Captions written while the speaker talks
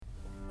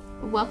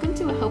Welcome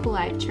to a Hope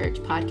Alive Church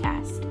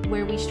podcast,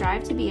 where we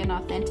strive to be an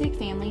authentic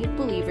family of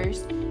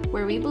believers,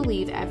 where we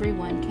believe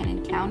everyone can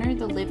encounter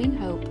the living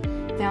hope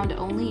found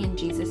only in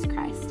Jesus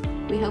Christ.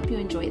 We hope you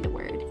enjoy the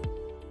word.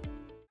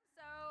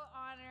 So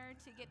honored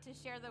to get to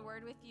share the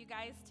word with you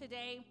guys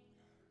today.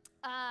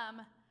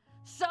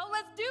 So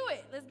let's do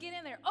it. Let's get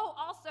in there. Oh,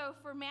 also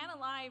for Man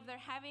Alive, they're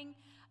having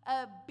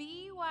a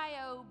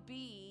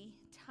BYOB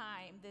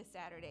time this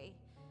Saturday.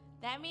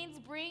 That means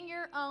bring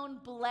your own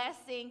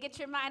blessing. Get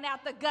your mind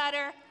out the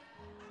gutter.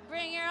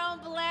 Bring your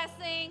own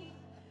blessing.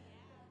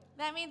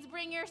 That means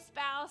bring your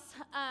spouse,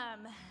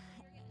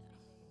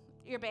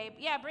 your babe.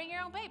 Yeah, bring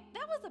your own babe.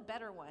 That was a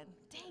better one.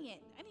 Dang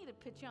it. I need to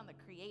put you on the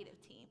creative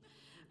team.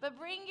 But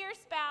bring your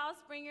spouse,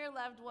 bring your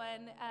loved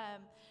one.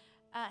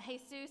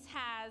 Jesus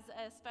has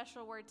a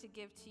special word to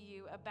give to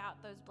you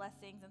about those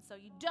blessings, and so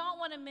you don't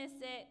want to miss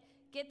it.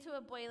 Get to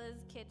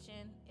Abuela's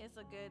Kitchen. It's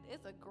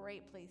a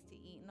great place to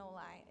eat, no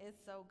lie. It's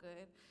so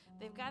good.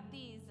 They've got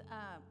these,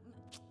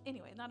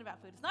 anyway, not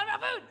about food. It's not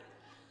about food.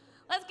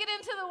 Let's get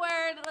into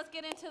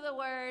the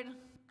word.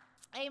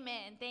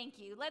 Amen. Thank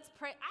you. Let's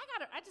pray.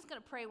 I'm just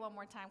going to pray one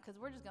more time because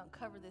we're just going to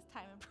cover this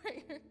time in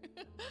prayer.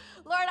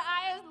 Lord,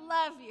 I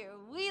love you.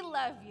 We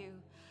love you.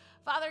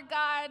 Father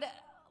God,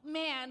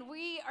 man,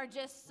 we are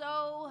just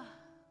so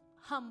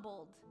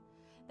humbled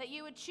that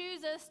you would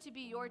choose us to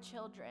be your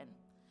children.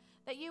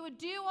 That you would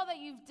do all that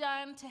you've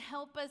done to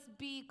help us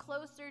be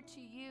closer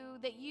to you,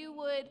 that you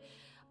would,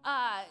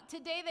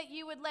 today that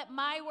you would let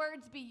my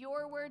words be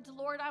your words.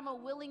 Lord, I'm a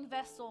willing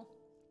vessel.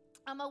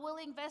 I'm a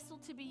willing vessel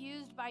to be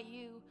used by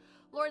you.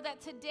 Lord,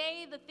 that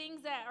today the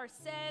things that are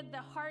said, the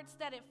hearts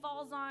that it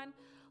falls on,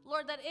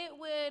 Lord, that it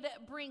would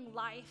bring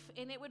life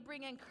and it would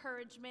bring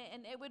encouragement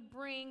and it would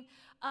bring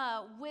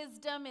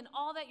wisdom and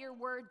all that your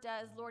word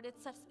does. Lord,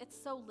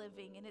 it's so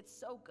living and it's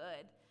so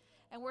good.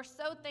 And we're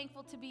so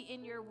thankful to be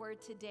in your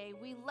word today.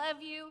 We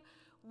love you.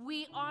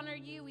 We honor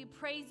you. We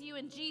praise you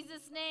in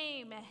Jesus'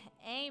 name.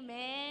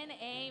 Amen.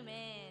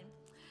 Amen.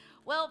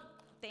 Well,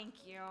 thank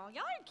you. Y'all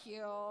are cute.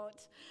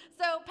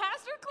 So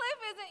Pastor Cliff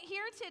isn't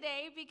here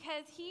today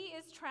because he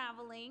is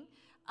traveling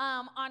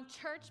on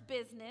church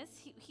business.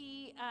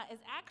 He is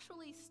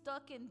actually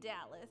stuck in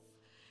Dallas.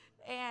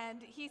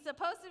 And he's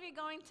supposed to be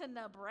going to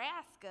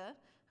Nebraska.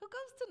 Who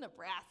goes to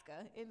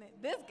Nebraska?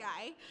 This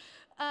guy.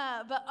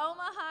 But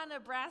Omaha,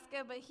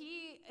 Nebraska, but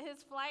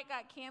his flight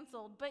got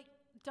canceled. But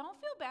don't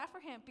feel bad for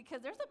him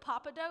because there's a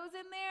Papa Do's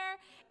in there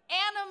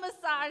and a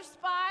massage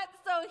spot.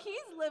 So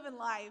he's living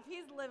life.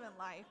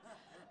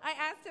 I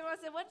asked him, I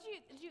said,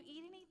 did you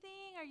eat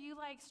anything? Are you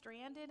like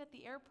stranded at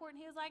the airport?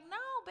 And he was like, no,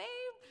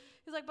 babe.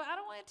 He's like, but I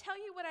don't want to tell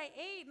you what I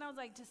ate. And I was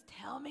like, just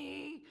tell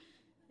me.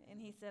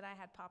 And he said, I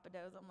had Papa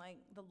Do's. I'm like,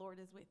 the Lord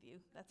is with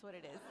you. That's what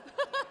it is.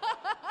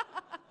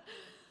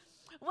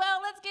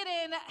 Well, let's get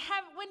in.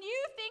 When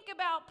you think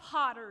about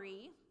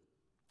pottery,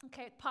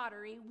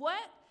 what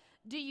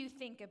do you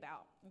think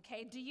about?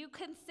 Okay, do you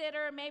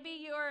consider, maybe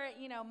you're,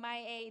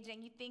 my age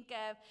and you think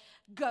of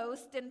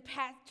Ghost and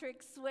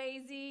Patrick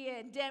Swayze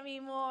and Demi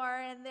Moore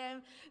and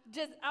then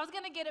I was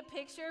going to get a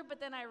picture,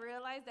 but then I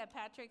realized that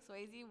Patrick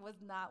Swayze was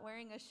not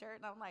wearing a shirt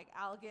and I'm like,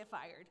 I'll get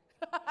fired.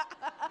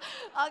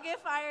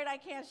 I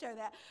can't show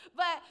that.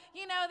 But,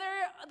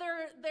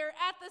 they're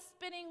at the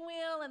spinning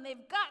wheel and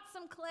they've got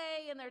some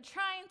clay and they're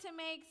trying to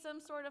make some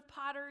sort of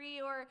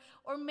pottery or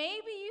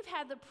maybe you've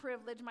had the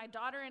privilege. My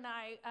daughter and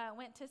I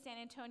went to San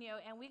Antonio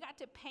and we got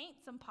to paint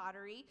some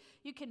pottery.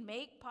 You can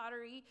make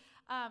pottery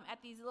at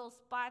these little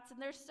spots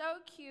and they're so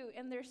cute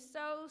and they're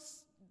so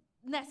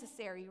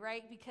necessary,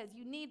 right? Because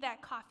you need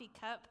that coffee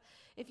cup.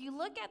 If you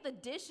look at the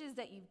dishes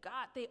that you've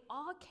got, they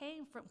all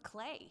came from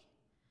clay.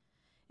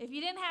 If you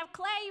didn't have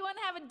clay, you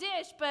wouldn't have a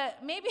dish, but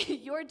maybe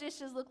your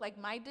dishes look like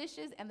my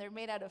dishes and they're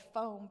made out of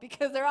foam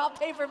because they're all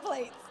paper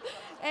plates.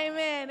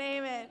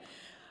 Amen.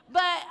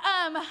 But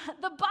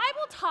the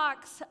Bible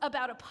talks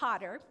about a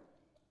potter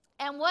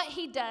and what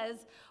he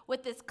does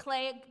with this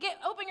clay.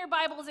 Open your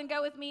Bibles and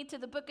go with me to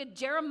the book of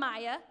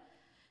Jeremiah.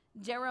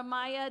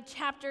 Jeremiah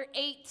chapter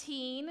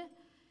 18.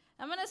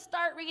 I'm going to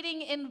start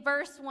reading in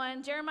verse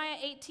 1. Jeremiah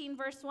 18,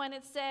 verse 1.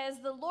 It says,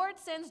 the Lord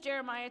sends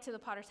Jeremiah to the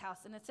potter's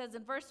house. And it says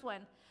in verse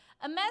 1,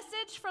 a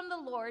message from the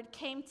Lord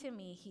came to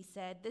me, he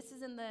said. This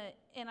is in the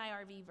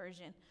NIRV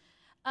version.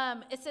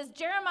 It says,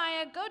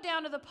 Jeremiah, go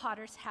down to the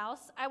potter's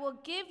house. I will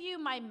give you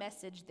my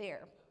message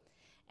there.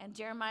 And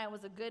Jeremiah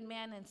was a good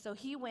man, and so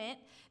he went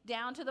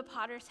down to the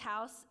potter's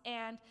house,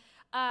 and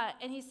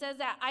he says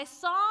that, I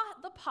saw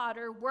the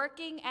potter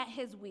working at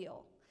his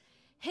wheel.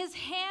 His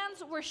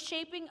hands were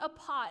shaping a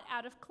pot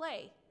out of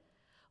clay.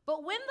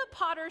 But when the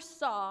potter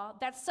saw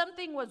that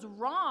something was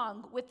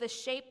wrong with the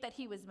shape that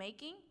he was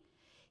making,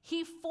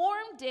 he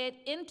formed it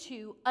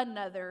into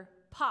another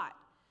pot.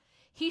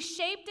 He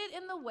shaped it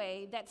in the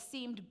way that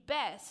seemed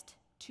best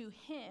to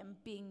him,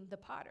 being the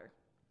potter.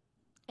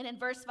 And in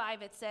verse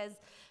 5 it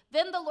says,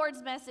 then the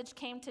Lord's message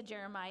came to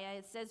Jeremiah.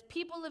 It says,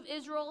 people of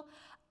Israel,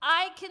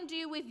 I can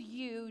do with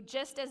you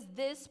just as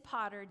this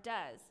potter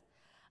does.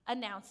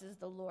 announces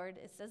the Lord.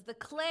 It says, the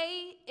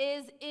clay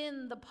is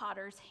in the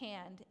potter's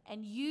hand,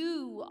 and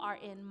you are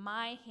in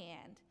my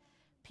hand,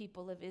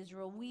 people of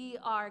Israel. We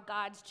are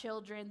God's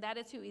children. That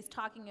is who he's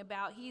talking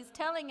about. He's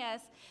telling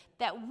us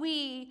that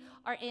we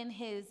are in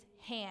his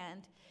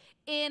hand.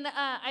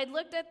 I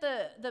looked at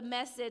the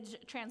Message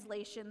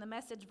translation, the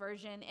Message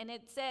version, and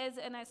it says,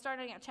 and I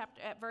started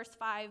at verse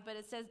 5, but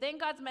it says, then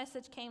God's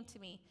message came to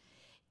me.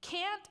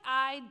 Can't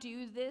I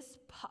do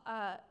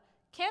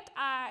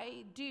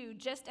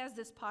just as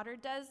this potter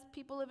does,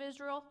 people of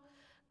Israel?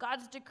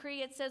 God's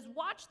decree, it says,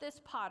 watch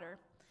this potter.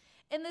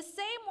 In the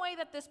same way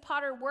that this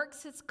potter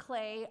works his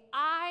clay,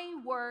 I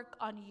work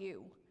on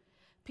you,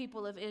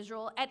 people of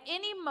Israel. At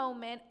any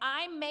moment,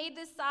 I may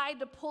decide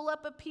to pull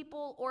up a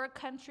people or a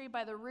country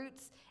by the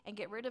roots and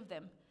get rid of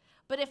them.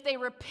 But if they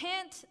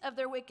repent of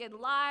their wicked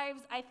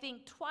lives, I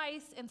think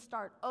twice and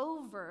start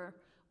over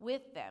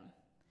with them.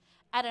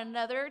 At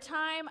another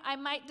time, I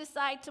might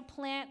decide to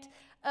plant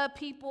a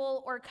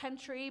people or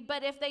country,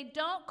 but if they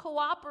don't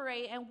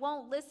cooperate and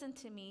won't listen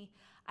to me,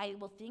 I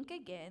will think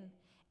again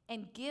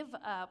and give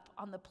up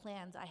on the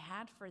plans I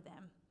had for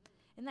them.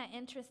 Isn't that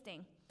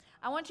interesting?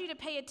 I want you to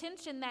pay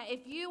attention that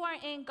if you are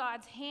in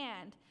God's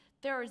hand,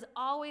 there is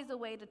always a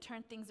way to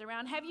turn things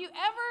around. Have you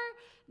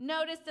ever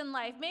noticed in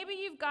life, maybe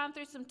you've gone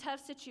through some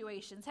tough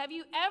situations, have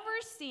you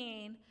ever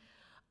seen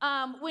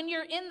when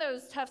you're in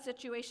those tough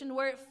situations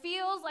where it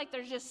feels like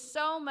there's just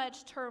so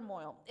much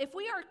turmoil? If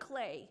we are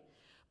clay,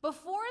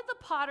 before the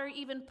potter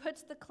even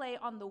puts the clay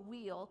on the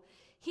wheel,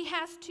 he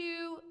has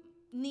to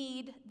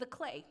knead the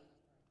clay.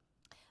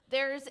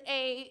 There's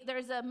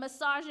a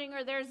massaging,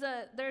 or there's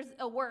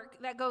a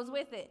work that goes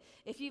with it.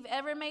 If you've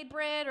ever made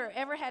bread or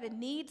ever had to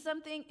knead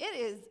something,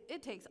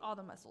 it takes all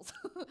the muscles.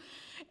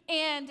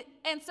 and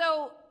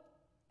so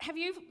have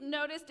you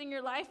noticed in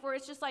your life where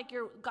it's just like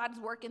God's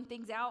working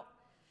things out?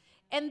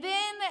 And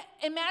then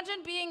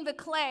imagine being the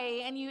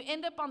clay and you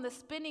end up on the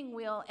spinning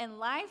wheel and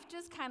life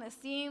just kind of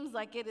seems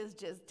like it is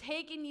just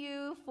taking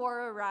you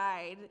for a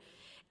ride.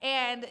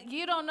 And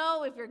you don't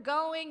know if you're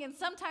going, and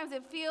sometimes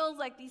it feels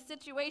like these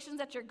situations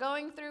that you're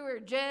going through are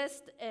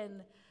just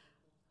in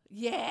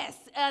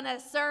a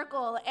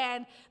circle,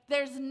 and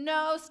there's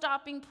no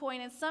stopping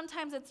point, and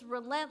sometimes it's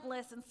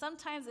relentless, and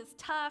sometimes it's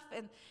tough,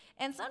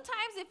 and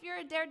sometimes if you're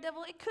a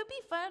daredevil, it could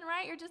be fun,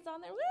 right? You're just on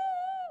there,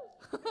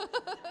 woo!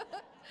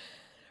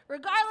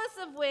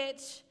 Regardless of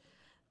which,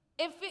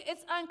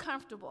 it's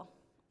uncomfortable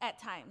at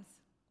times.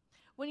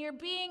 When you're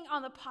being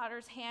on the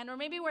potter's hand, or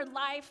maybe where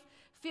life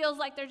feels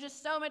like there's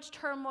just so much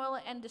turmoil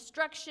and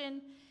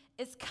destruction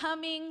is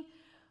coming,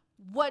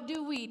 what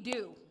do we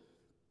do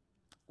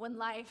when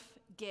life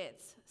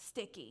gets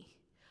sticky?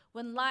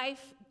 When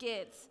life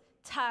gets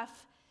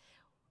tough?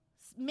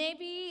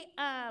 Maybe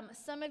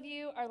some of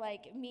you are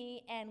like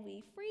me and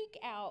we freak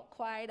out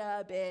quite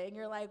a bit. And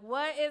you're like,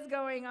 what is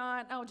going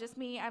on? Oh, just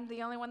me? I'm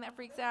the only one that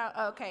freaks out?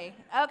 Okay.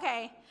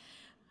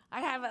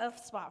 I have a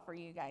spot for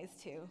you guys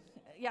too.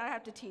 Y'all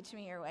have to teach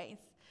me your ways.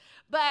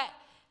 But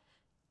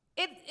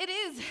it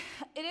is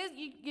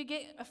you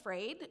get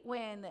afraid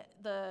when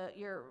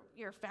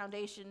your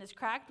foundation is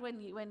cracked,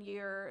 when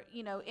you're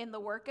in the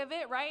work of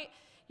it, right?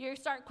 You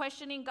start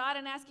questioning God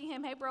and asking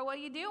him, hey bro, what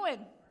are you doing?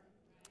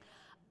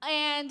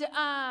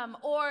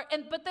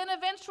 But then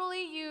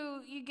eventually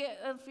you get,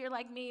 if you're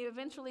like me, you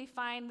eventually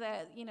find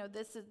that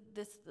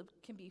this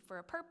can be for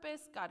a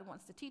purpose. God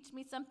wants to teach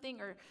me something,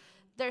 or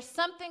there's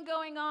something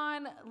going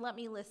on. Let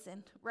me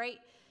listen, right?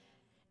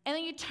 And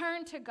then you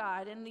turn to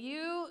God, and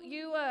you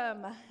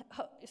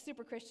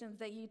super Christians,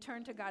 that you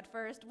turn to God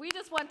first. We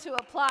just want to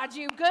applaud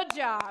you. Good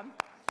job.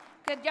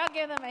 Could y'all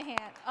give them a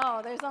hand? Oh,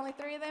 there's only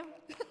 3 of them?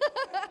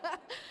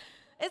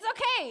 It's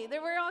okay.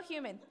 We're all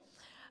human.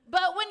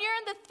 But when you're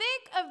in the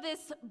thick of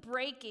this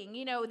breaking,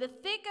 the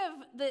thick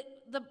of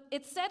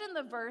it said in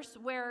the verse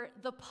where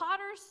the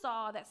potter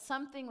saw that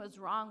something was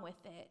wrong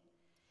with it.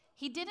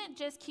 He didn't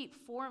just keep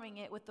forming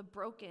it with the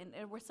broken,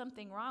 there was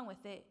something wrong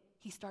with it.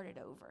 He started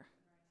over.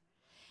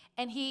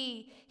 And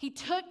he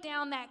took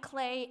down that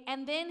clay,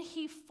 and then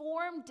he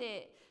formed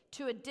it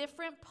to a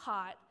different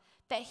pot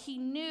that he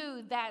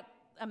knew that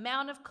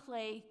amount of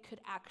clay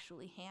could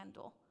actually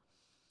handle.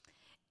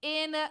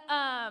 And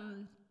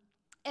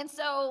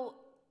so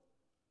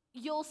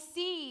you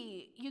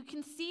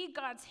can see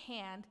God's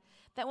hand,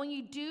 that when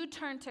you do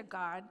turn to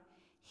God,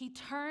 he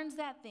turns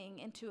that thing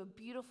into a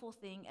beautiful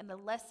thing, and the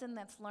lesson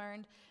that's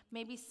learned,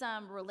 maybe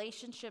some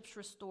relationships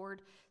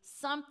restored,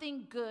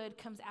 something good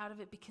comes out of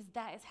it, because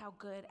that is how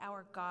good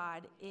our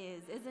God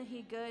is. Isn't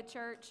he good,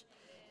 church?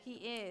 He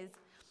is.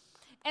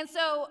 And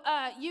so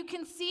you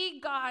can see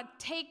God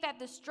take that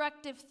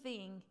destructive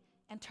thing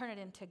and turn it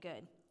into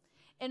good.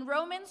 In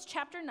Romans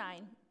chapter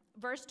 9,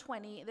 verse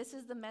 20, this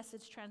is the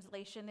Message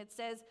translation. It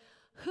says,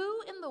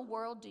 who in the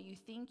world do you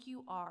think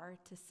you are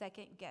to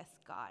second guess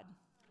God?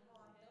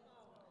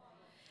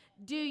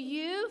 Do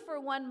you for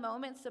one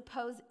moment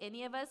suppose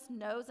any of us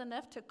knows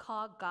enough to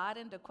call God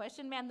into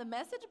question? Man, the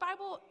Message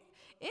Bible,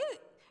 it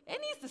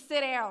needs to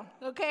sit down,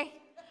 okay?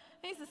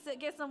 He needs to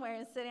get somewhere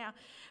and sit down.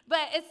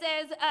 But it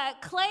says,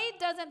 clay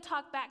doesn't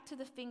talk back to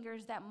the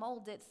fingers that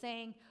mold it,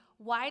 saying,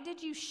 why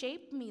did you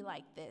shape me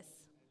like this?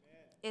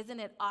 Amen. Isn't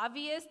it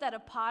obvious that a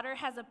potter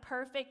has a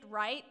perfect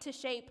right to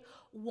shape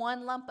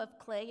one lump of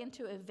clay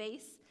into a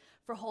vase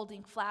for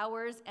holding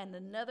flowers and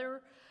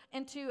another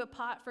into a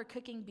pot for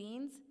cooking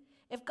beans?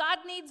 If God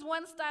needs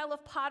one style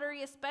of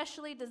pottery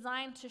especially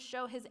designed to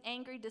show his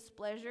angry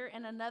displeasure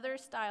and another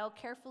style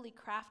carefully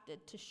crafted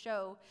to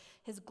show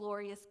his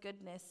glorious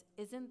goodness,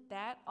 isn't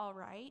that all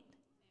right?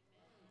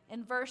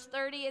 In verse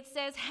 30, it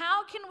says,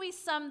 how can we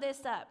sum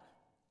this up?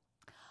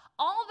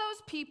 All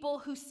those people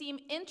who seem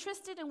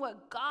interested in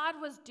what God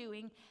was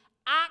doing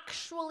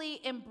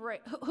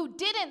who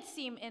didn't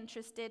seem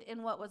interested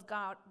in what was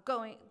God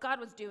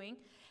was doing,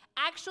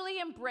 actually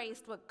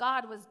embraced what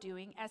God was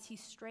doing as he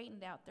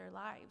straightened out their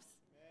lives.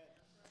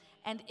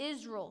 And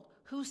Israel,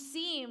 who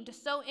seemed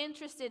so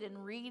interested in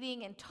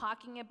reading and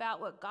talking about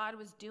what God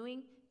was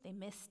doing, they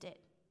missed it.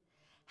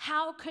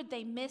 How could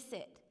they miss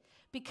it?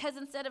 Because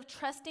instead of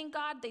trusting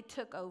God, they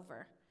took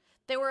over.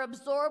 They were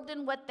absorbed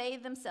in what they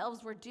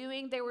themselves were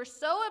doing. They were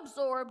so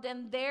absorbed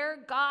in their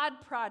God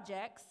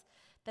projects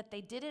that they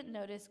didn't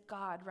notice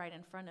God right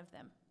in front of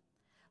them,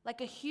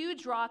 like a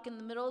huge rock in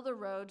the middle of the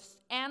road.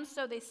 And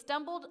so they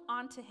stumbled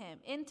into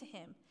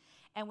him,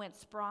 and went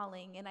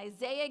sprawling. And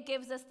Isaiah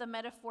gives us the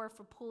metaphor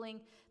for pulling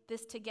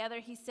this together.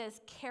 He says,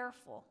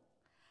 careful.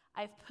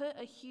 I've put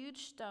a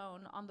huge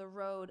stone on the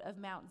road of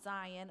Mount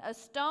Zion, a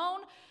stone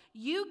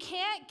you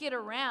can't get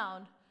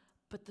around,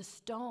 but the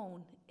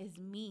stone is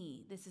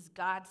me. This is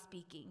God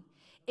speaking.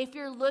 If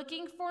you're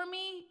looking for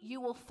me,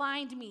 you will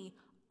find me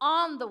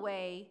on the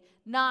way,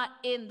 not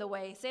in the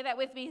way. Say that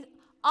with me.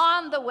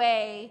 On the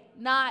way,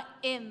 not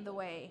in the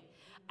way.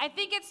 I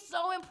think it's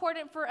so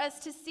important for us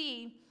to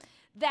see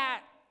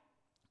that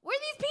we're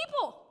these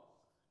people.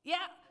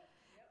 Yeah.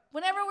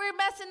 Whenever we're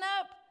messing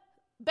up,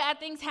 bad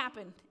things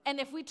happen. And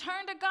if we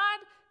turn to God,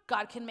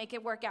 God can make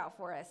it work out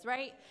for us,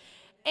 right?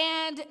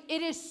 And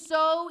it is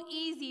so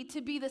easy to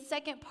be the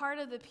second part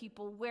of the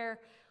people where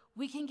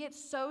we can get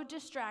so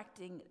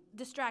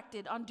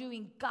distracted on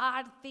doing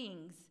God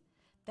things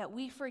that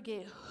we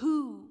forget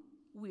who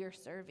we're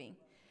serving,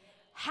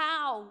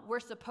 how we're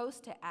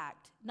supposed to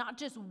act, not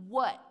just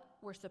what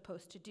we're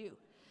supposed to do.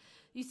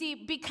 You see,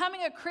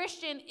 becoming a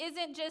Christian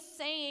isn't just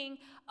saying,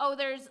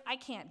 I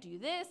can't do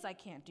this, I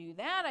can't do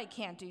that, I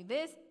can't do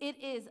this.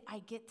 It is, I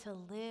get to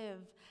live.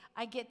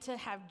 I get to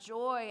have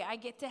joy. I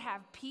get to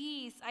have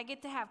peace. I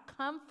get to have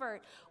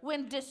comfort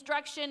when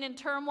destruction and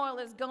turmoil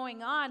is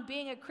going on.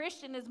 Being a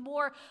Christian is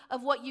more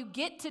of what you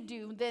get to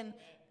do than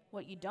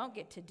what you don't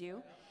get to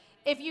do.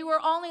 If you were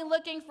only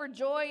looking for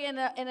joy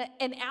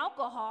in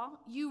alcohol,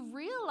 you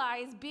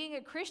realize being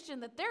a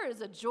Christian that there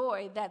is a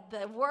joy that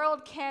the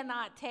world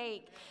cannot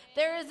take.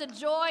 There is a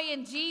joy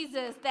in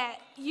Jesus that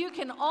you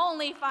can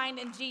only find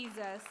in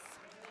Jesus.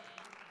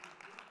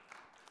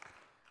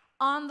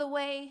 On the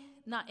way,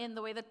 not in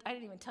the way. That I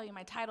didn't even tell you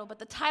my title, but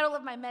the title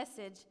of my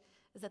message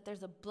is that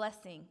there's a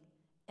blessing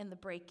in the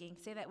breaking.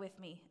 Say that with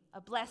me.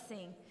 A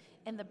blessing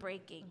in the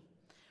breaking.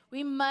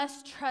 We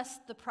must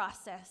trust the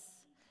process,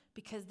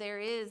 because there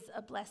is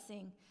a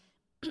blessing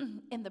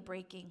in the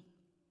breaking.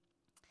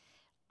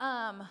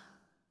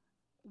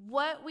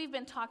 What we've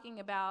been talking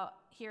about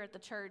here at the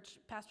church,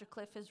 Pastor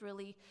Cliff has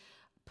really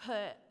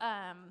put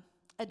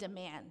a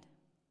demand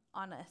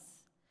on us.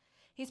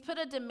 He's put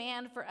a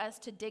demand for us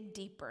to dig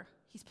deeper.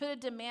 He's put a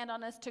demand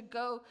on us to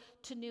go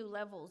to new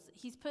levels.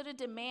 He's put a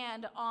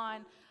demand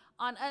on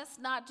us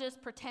not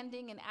just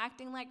pretending and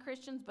acting like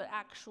Christians, but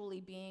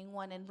actually being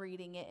one and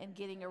reading it and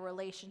getting a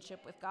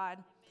relationship with God.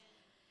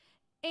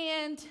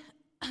 And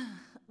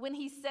when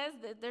he says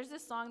that, there's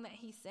this song that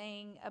he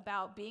sang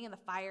about being in the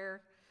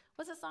fire.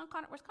 What's the song,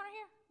 Connor? Was Connor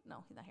here?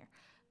 No, he's not here.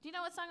 Do you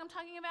know what song I'm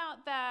talking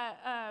about?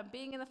 That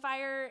being in the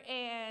fire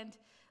and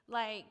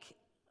like,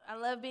 I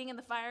love being in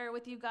the fire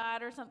with you,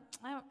 God, or something.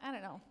 I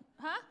don't know.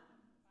 Huh?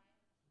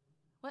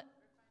 What?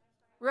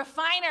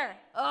 Refiner.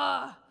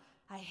 Oh,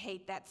 I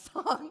hate that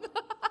song.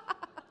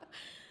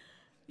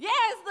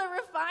 Yes, the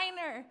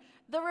refiner.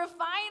 The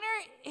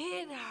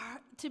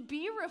refiner, to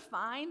be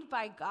refined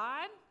by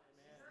God,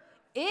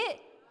 it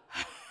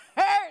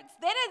hurts.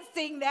 They didn't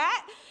sing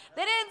that.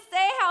 They didn't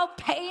say how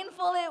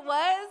painful it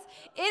was.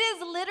 It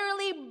is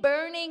literally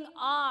burning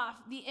off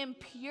the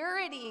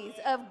impurities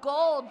of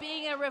gold,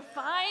 being a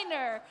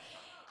refiner.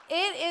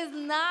 It is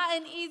not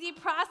an easy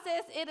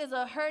process. It is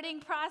a hurting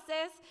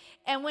process.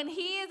 And when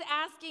he is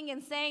asking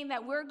and saying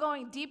that we're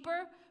going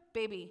deeper,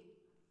 baby,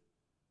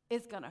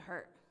 it's going to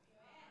hurt.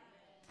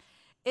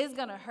 It's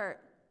going to hurt.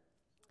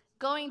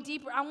 Going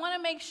deeper, I want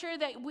to make sure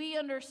that we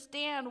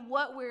understand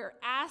what we're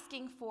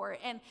asking for.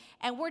 And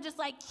we're just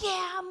like,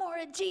 yeah, more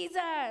of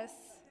Jesus.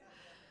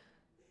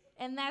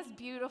 And that's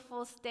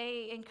beautiful.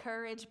 Stay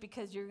encouraged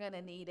because you're going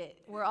to need it.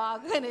 We're all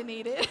going to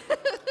need it.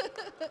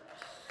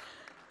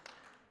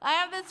 I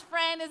have this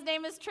friend. His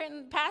name is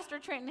Pastor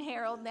Trenton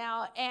Harold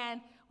now. And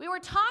we were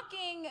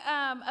talking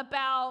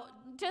about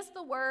just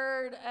the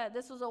word.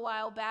 This was a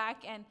while back.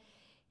 And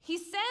He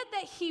said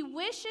that he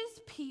wishes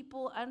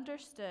people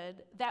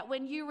understood that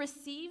when you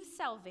receive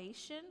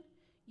salvation,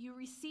 you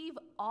receive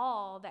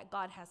all that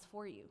God has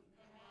for you.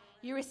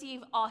 You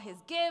receive all his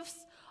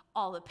gifts,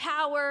 all the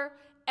power,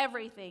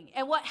 everything.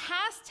 And what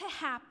has to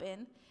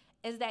happen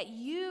is that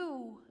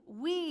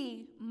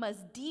we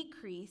must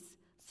decrease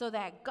so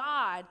that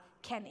God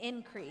can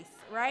increase,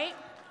 right?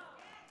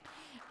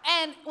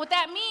 And what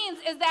that means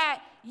is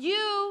that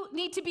you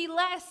need to be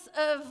less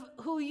of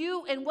who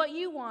you and what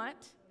you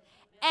want,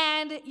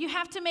 and you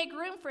have to make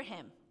room for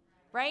him,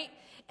 right?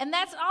 And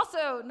that's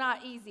also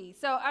not easy.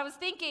 So I was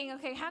thinking,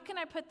 okay, how can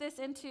I put this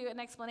into an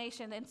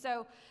explanation? And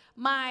so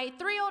my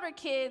 3 older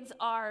kids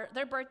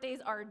their birthdays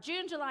are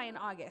June, July, and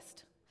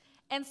August.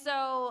 And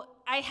so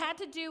I had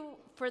to do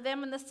for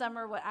them in the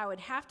summer what I would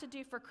have to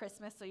do for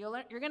Christmas, so you're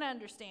going to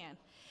understand.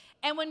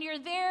 And when you're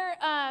there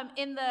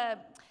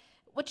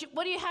what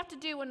do you have to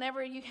do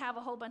whenever you have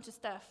a whole bunch of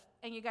stuff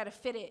and you got to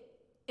fit it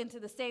into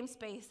the same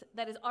space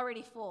that is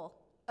already full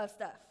of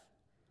stuff?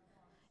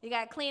 You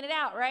got to clean it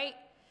out, right?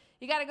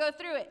 You got to go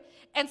through it.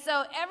 And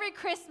so every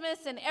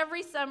Christmas and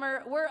every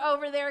summer, we're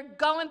over there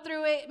going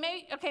through it.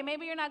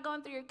 Maybe you're not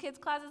going through your kids'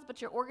 closets,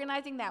 but you're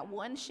organizing that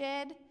one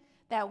shed,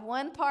 that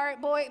one part,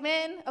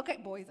 men,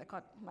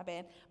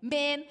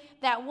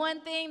 that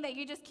one thing that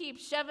you just keep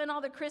shoving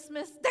all the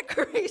Christmas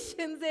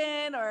decorations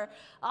in, or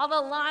all the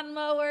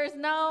lawnmowers.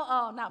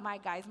 No, not my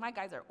guys. My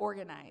guys are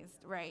organized,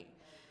 right?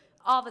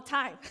 All the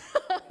time.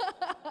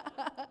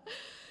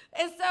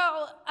 And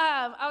so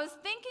I was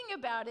thinking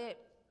about it,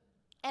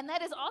 and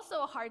that is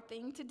also a hard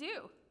thing to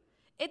do.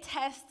 It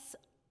tests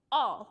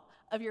all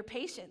of your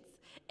patience.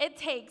 It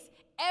takes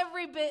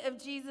every bit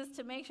of Jesus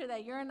to make sure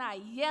that you're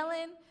not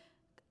yelling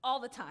all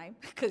the time,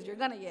 because you're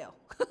gonna yell.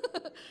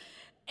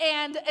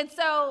 and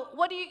so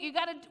what you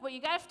got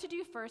to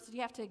do first is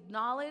you have to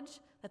acknowledge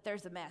that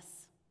there's a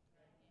mess.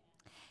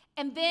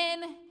 And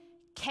then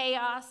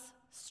chaos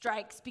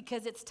strikes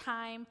because it's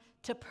time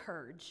to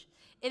purge.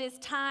 It is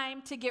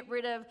time to get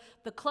rid of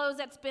the clothes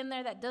that's been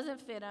there that doesn't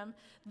fit them,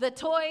 the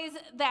toys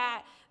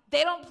that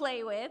they don't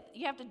play with.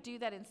 You have to do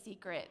that in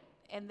secret.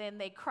 And then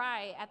they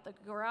cry at the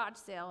garage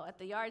sale, at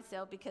the yard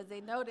sale, because they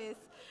notice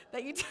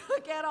that you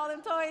took out all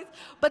them toys.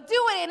 But do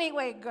it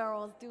anyway,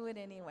 girls. Do it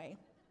anyway.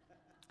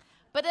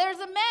 But there's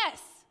a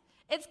mess.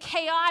 It's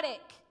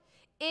chaotic.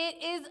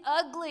 It is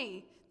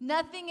ugly.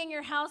 Nothing in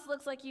your house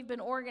looks like you've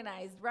been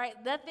organized, right?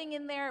 Nothing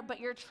in there,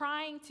 but you're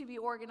trying to be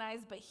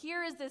organized. But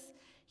here is this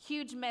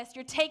huge mess.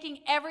 You're taking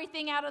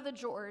everything out of the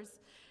drawers.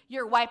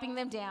 You're wiping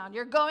them down.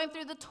 You're going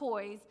through the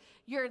toys.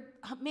 I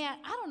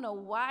don't know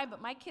why,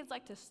 but my kids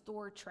like to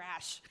store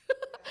trash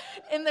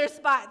in their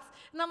spots.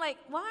 And I'm like,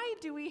 why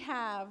do we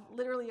have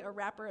literally a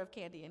wrapper of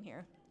candy in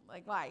here?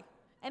 Like, why?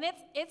 And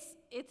it's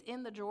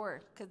in the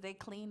drawer because they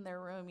clean their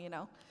room,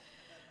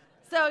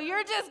 So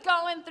you're just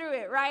going through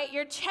it, right?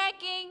 You're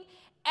checking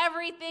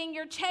everything.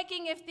 You're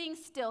checking if things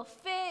still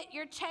fit.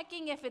 You're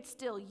checking if it's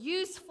still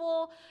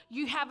useful.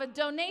 You have a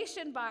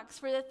donation box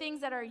for the things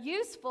that are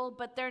useful,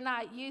 but they're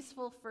not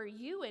useful for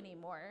you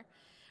anymore,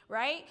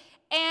 right?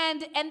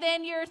 And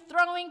then you're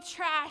throwing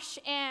trash,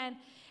 and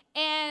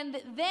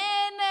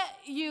then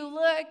you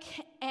look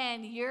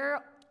and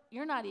you're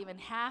not even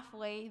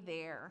halfway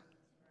there,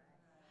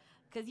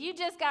 because you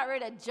just got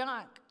rid of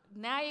junk.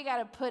 Now you got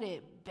to put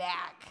it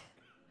back.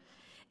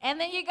 And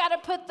then you got to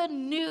put the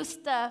new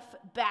stuff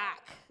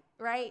back,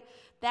 right?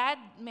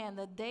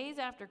 The days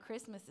after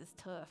Christmas is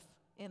tough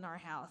in our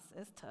house.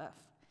 It's tough.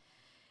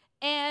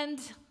 And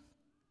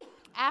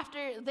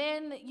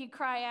then you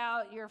cry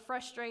out, you're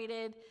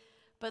frustrated.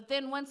 But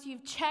then once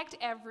you've checked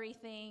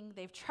everything,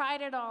 they've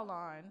tried it all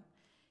on,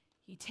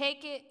 you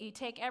take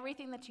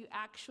everything that you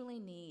actually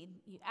need,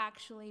 you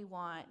actually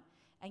want,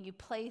 and you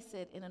place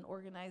it in an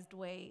organized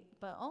way.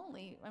 But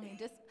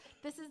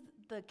this is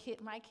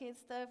my kids'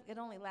 stuff. It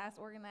only lasts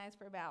organized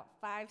for about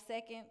 5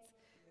 seconds.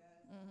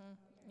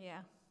 Yeah.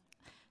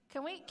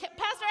 Pastor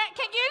Andy,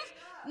 can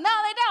you? No,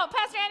 they don't.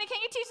 Pastor Andy, can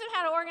you teach them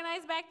how to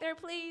organize back there,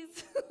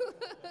 please?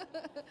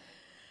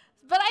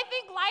 But I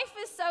think life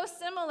is so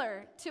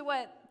similar to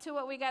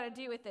what we got to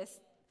do with this,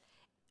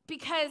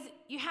 because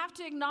you have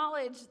to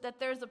acknowledge that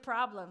there's a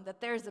problem,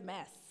 that there's a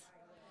mess.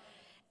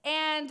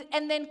 And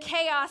then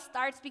chaos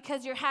starts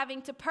because you're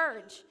having to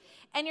purge.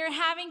 And you're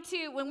having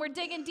to, when we're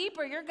digging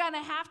deeper, you're going to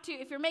have to,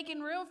 if you're making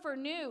room for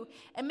new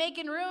and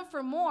making room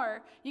for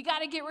more, you got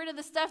to get rid of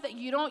the stuff that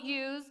you don't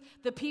use,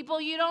 the people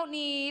you don't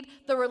need,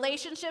 the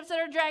relationships that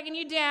are dragging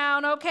you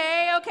down,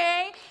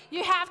 okay?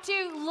 You have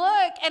to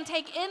look and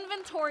take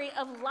inventory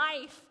of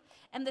life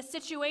and the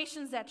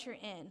situations that you're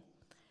in.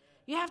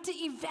 You have to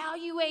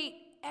evaluate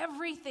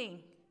everything,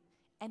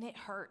 and it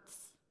hurts,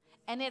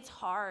 and it's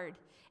hard,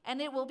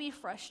 and it will be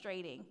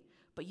frustrating,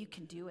 but you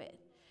can do it.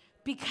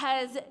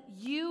 Because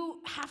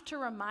you have to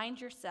remind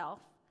yourself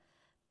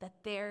that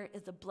there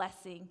is a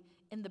blessing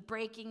in the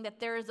breaking, that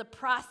there is a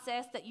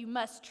process that you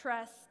must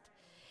trust.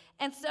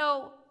 And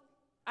so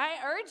I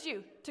urge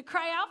you to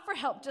cry out for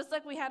help, just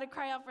like we had to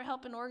cry out for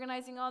help in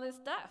organizing all this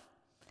stuff.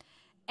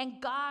 And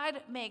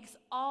God makes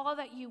all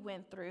that you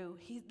went through,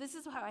 this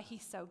is why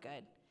he's so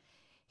good.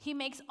 He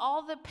makes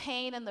all the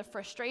pain and the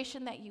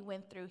frustration that you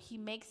went through, he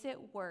makes it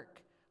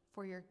work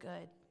for your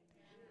good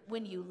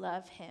when you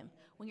love him,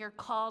 when you're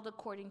called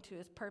according to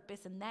his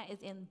purpose, and that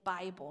is in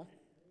Bible.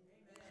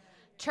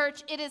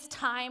 Church, it is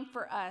time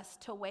for us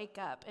to wake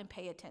up and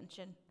pay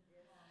attention.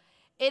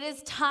 It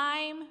is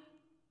time.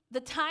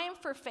 The time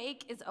for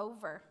fake is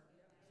over.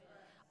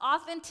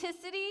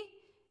 Authenticity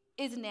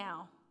is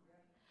now.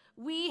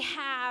 We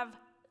have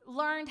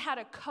learned how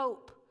to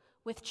cope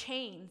with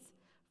chains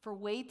for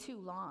way too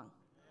long.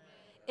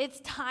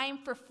 It's time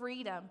for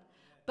freedom,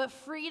 but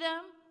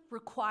freedom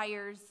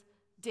requires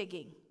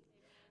digging.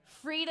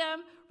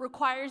 Freedom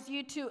requires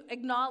you to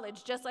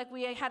acknowledge, just like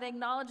we had to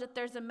acknowledge that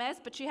there's a mess,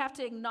 but you have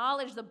to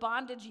acknowledge the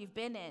bondage you've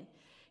been in.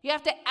 You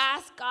have to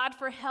ask God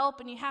for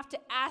help, and you have to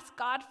ask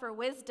God for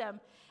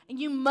wisdom, and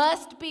you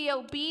must be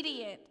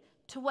obedient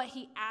to what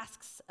he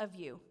asks of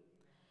you.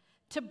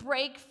 To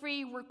break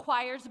free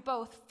requires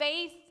both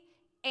faith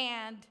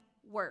and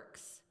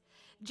works.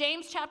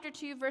 James chapter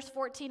 2, verse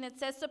 14, it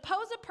says,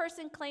 suppose a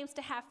person claims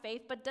to have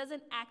faith but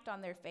doesn't act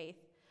on their faith.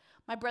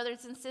 My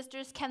brothers and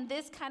sisters, can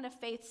this kind of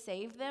faith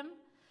save them?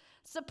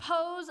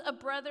 Suppose a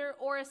brother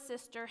or a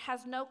sister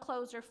has no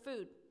clothes or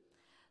food.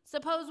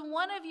 Suppose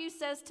one of you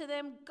says to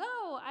them,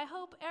 go, I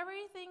hope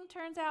everything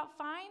turns out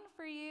fine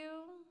for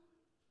you.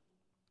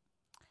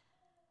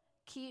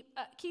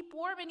 Keep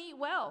warm and eat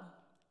well.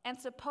 And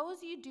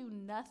suppose you do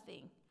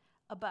nothing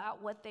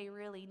about what they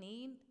really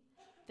need,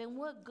 then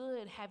what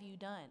good have you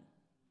done?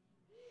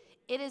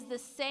 It is the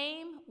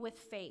same with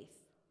faith.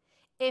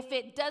 If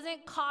it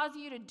doesn't cause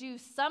you to do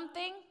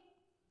something,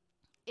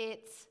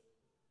 it's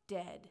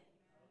dead.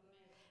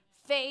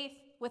 Faith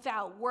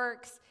without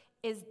works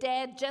is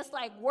dead, just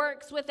like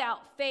works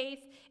without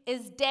faith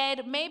is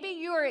dead. Maybe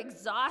you are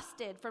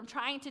exhausted from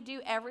trying to do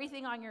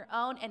everything on your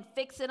own and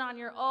fix it on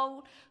your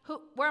own.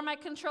 Where are my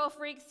control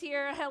freaks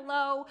here?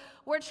 Hello.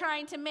 We're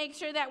trying to make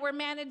sure that we're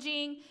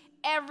managing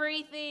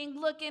everything,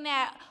 looking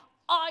at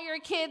all your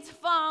kids'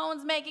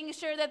 phones, making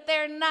sure that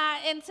they're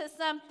not into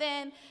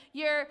something.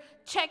 You're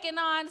checking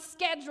on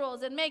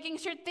schedules and making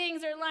sure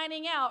things are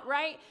lining out,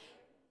 right?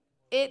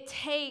 It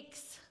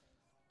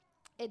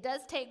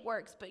does take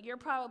works, but you're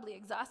probably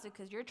exhausted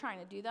because you're trying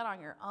to do that on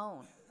your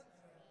own.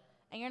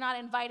 And you're not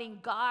inviting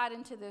God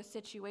into those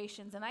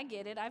situations. And I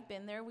get it. I've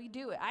been there. We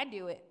do it. I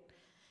do it.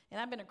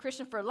 And I've been a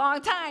Christian for a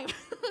long time.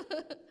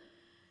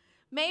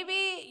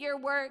 Maybe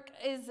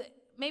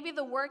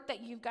the work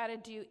that you've got to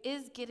do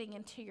is getting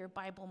into your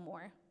Bible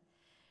more.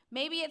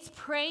 Maybe it's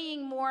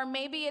praying more.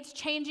 Maybe it's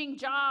changing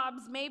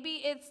jobs.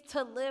 Maybe it's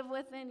to live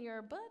within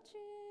your budget.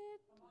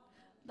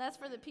 That's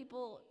for the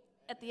people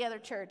at the other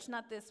church,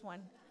 not this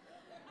one.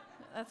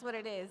 That's what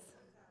it is,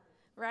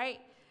 right?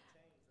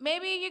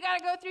 Maybe you got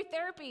to go through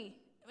therapy.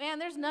 Man,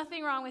 there's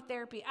nothing wrong with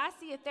therapy. I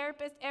see a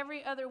therapist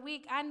every other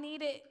week. I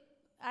need it.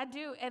 I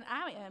do, and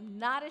I am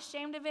not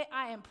ashamed of it.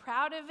 I am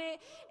proud of it.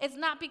 It's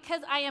not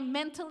because I am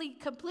mentally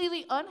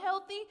completely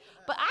unhealthy,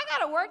 but I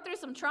got to work through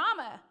some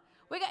trauma.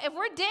 If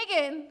we're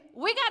digging,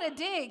 we got to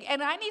dig,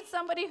 and I need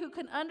somebody who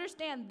can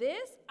understand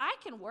this. I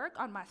can work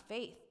on my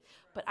faith,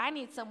 but I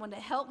need someone to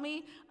help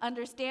me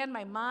understand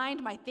my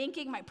mind, my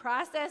thinking, my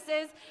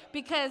processes,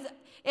 because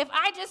if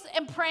I just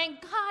am praying,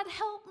 God,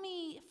 help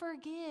me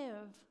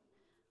forgive,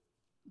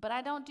 but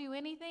I don't do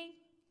anything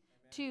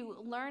to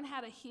learn how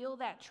to heal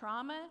that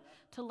trauma,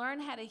 to learn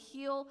how to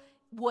heal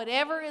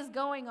whatever is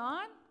going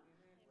on,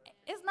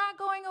 it's not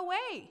going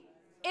away.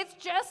 It's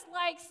just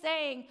like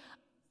saying,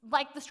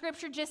 like the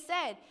scripture just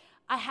said,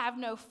 I have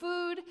no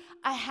food,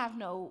 I have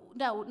no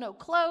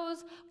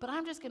clothes, but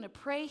I'm just going to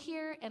pray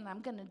here, and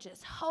I'm going to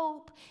just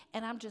hope,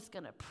 and I'm just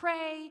going to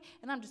pray,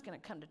 and I'm just going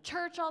to come to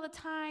church all the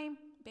time.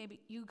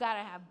 Baby, you got to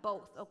have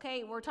both,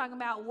 okay? We're talking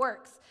about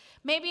works.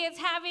 Maybe it's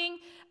having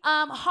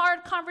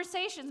hard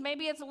conversations.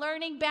 Maybe it's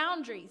learning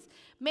boundaries.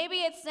 Maybe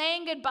it's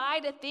saying goodbye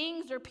to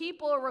things or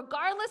people.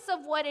 Regardless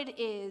of what it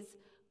is,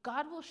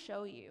 God will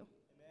show you.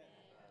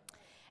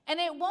 And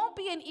it won't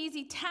be an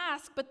easy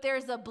task, but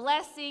there's a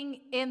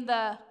blessing in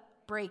the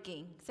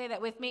breaking. Say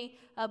that with me.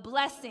 A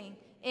blessing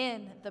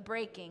in the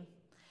breaking.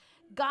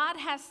 God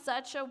has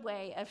such a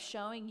way of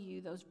showing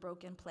you those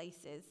broken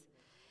places.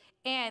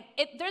 And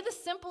they're the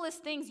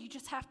simplest things. You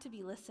just have to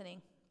be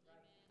listening.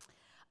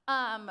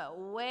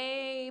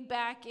 Way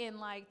back in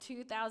like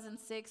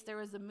 2006, there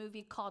was a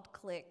movie called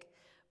Click,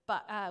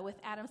 with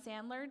Adam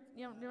Sandler.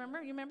 You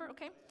remember?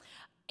 Okay.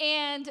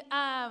 And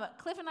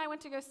Cliff and I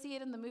went to go see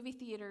it in the movie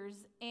theaters,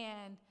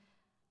 and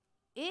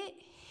it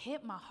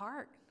hit my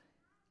heart.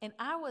 And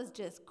I was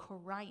just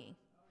crying.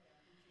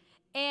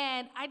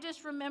 And I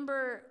just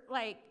remember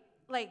like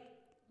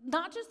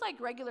not just like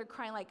regular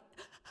crying, like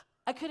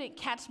I couldn't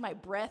catch my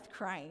breath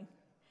crying.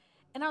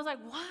 And I was like,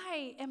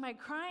 why am I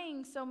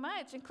crying so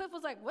much? And Cliff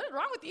was like, what is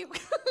wrong with you?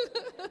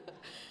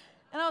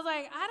 And I was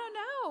like, I don't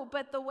know.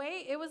 But the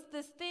way it was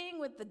this thing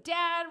with the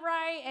dad,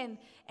 right?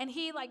 And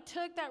he like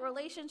took that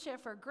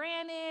relationship for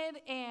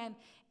granted, and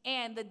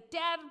the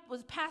dad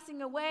was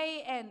passing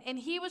away, and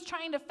he was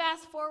trying to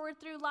fast forward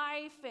through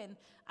life. And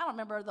I don't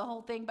remember the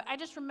whole thing, but I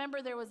just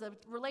remember there was a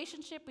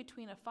relationship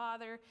between a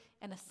father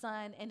and a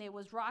son, and it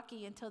was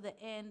rocky until the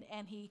end.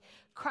 And he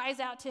cries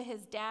out to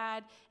his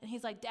dad, and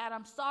he's like, Dad,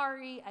 I'm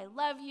sorry. I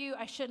love you.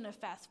 I shouldn't have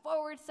fast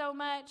forward so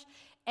much.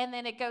 And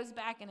then it goes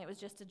back, and it was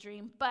just a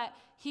dream. But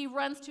he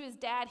runs to his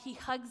dad. He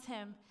hugs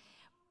him.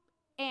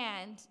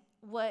 And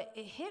what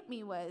it hit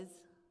me was,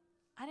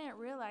 I didn't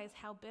realize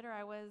how bitter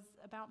I was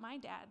about my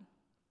dad.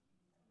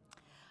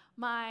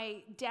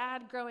 My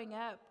dad growing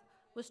up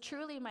was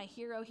truly my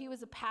hero. He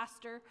was a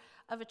pastor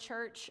of a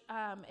church,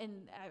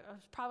 and I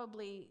was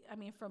probably,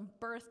 from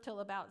birth till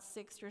about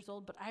 6 years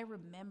old, but I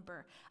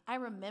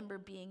remember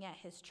being at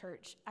his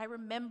church. I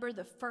remember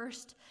the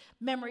first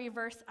memory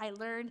verse I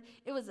learned.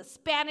 It was a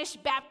Spanish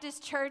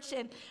Baptist church,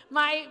 and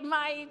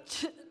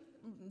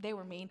they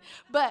were mean,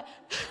 but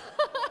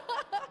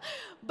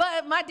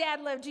but my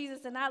dad loved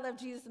Jesus, and I loved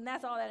Jesus, and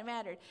that's all that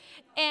mattered.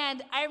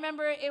 And I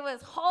remember it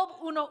was Job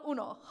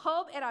 1:1.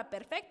 Job era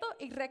perfecto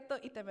y recto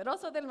y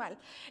temeroso del mal.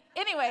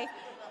 Anyway,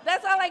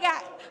 that's all I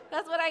got.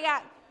 That's what I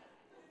got.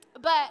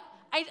 But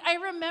I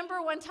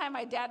remember one time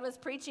my dad was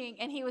preaching,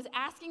 and he was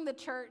asking the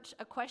church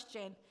a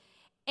question,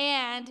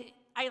 and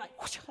I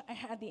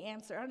had the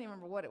answer. I don't even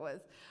remember what it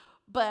was,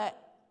 but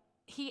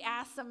he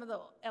asked some of the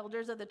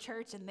elders of the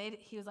church, and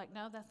he was like,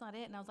 no, that's not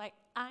it. And I was like,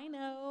 I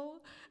know.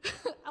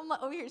 I'm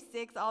like over here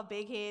 6, all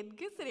big head.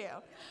 Go sit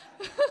down.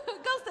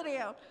 Go sit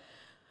down.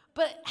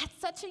 But at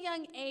such a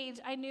young age,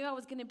 I knew I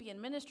was going to be in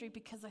ministry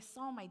because I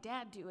saw my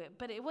dad do it.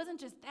 But it wasn't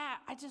just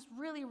that. I just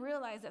really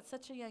realized at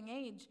such a young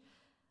age,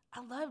 I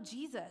love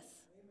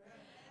Jesus.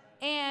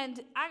 Amen.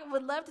 And I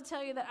would love to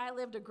tell you that I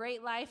lived a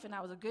great life and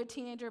I was a good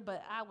teenager,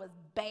 but I was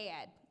bad.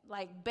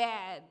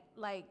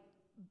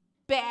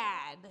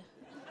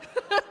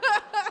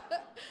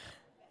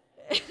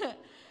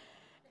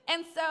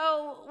 And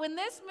so when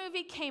this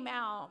movie came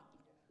out,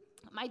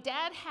 my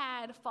dad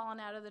had fallen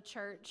out of the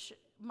church.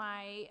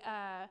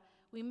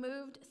 We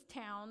moved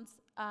towns.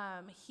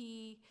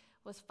 He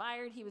was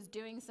fired. He was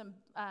doing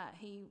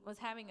he was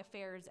having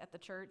affairs at the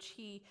church.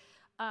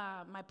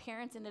 My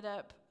parents ended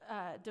up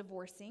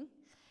divorcing.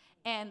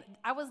 And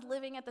I was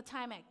living at the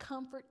time at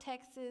Comfort,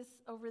 Texas,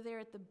 over there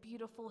at the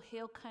beautiful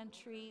hill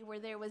country where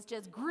there was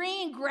just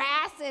green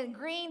grass and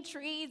green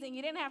trees, and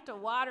you didn't have to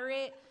water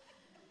it.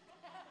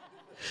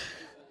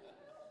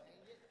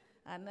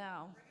 I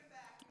know,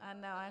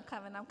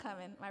 I'm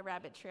coming, my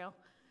rabbit trail.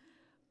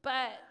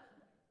 But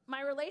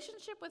my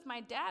relationship with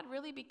my dad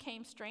really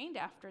became strained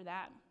after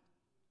that.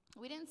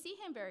 We didn't see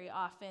him very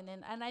often,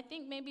 and I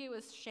think maybe it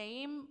was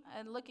shame.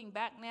 And looking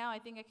back now, I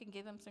think I can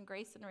give him some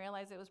grace and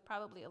realize it was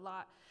probably a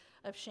lot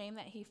of shame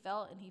that he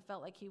felt, and he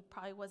felt like he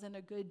probably wasn't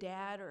a good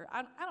dad, or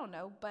I don't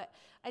know, but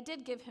I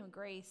did give him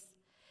grace.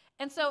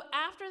 And so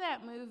after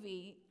that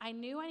movie, I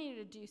knew I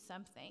needed to do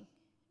something.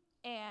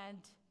 And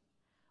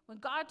when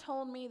God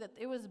told me that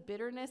it was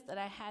bitterness that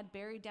I had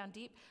buried down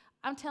deep,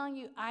 I'm telling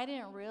you, I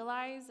didn't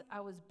realize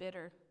I was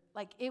bitter.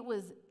 Like it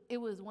was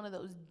one of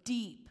those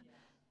deep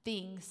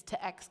things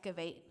to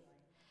excavate.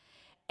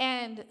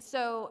 And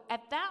so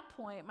at that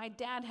point, my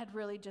dad had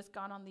really just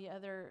gone on the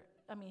other,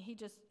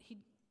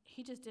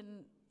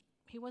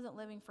 he wasn't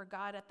living for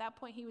God. At that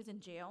point, he was in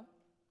jail.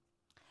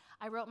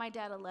 I wrote my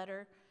dad a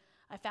letter.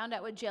 I found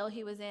out what jail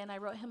he was in. I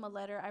wrote him a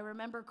letter. I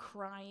remember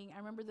crying. I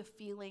remember the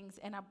feelings,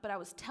 but I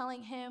was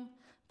telling him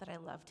that I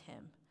loved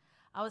him.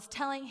 I was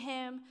telling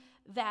him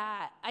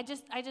that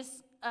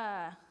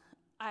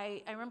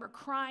I remember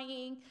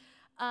crying.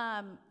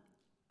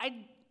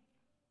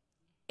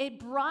 It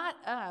brought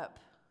up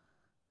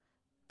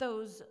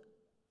those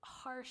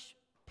harsh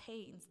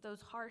pains,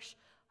 those harsh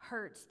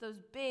hurts,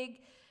 those big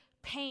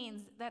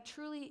pains that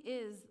truly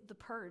is the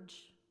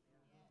purge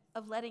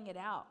of letting it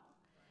out,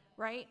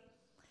 right?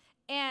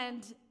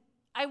 And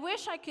I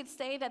wish I could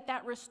say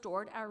that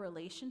restored our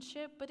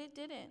relationship, but it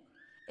didn't.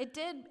 It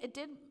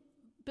did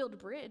build a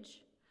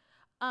bridge.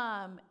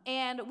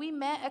 And we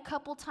met a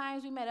couple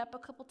times. We met up a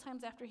couple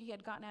times after he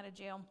had gotten out of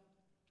jail.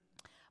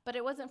 But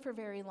it wasn't for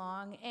very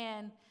long.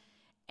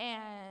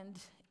 And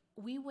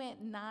we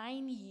went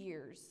 9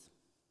 years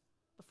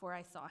before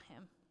I saw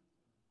him.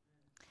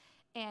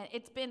 And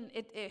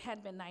it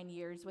had been 9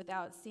 years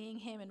without seeing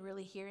him and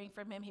really hearing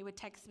from him. He would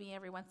text me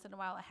every once in a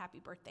while a happy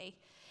birthday.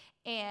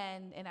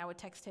 And I would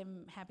text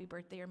him happy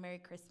birthday or Merry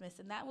Christmas.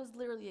 And that was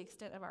literally the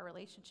extent of our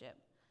relationship.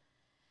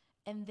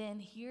 And then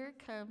here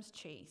comes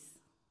Chase.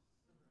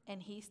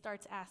 And he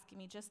starts asking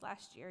me, just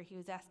last year, he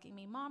was asking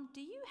me, Mom,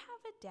 do you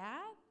have a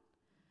dad?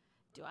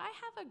 Do I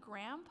have a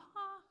grandpa?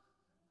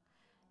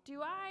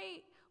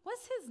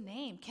 What's his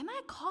name? Can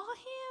I call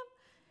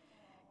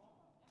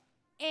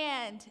him?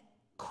 And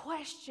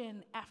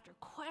question after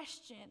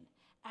question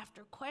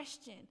after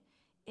question.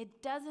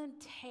 It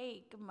doesn't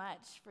take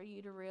much for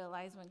you to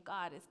realize when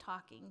God is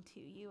talking to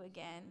you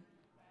again.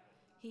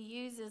 He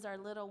uses our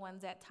little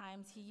ones at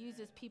times. He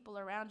uses people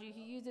around you.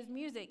 He uses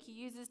music. He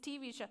uses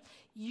TV shows.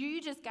 You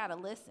just got to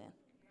listen.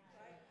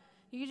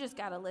 You just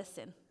got to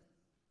listen.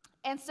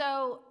 And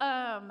so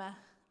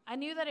I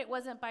knew that it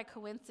wasn't by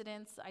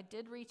coincidence. I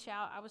did reach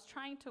out. I was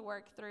trying to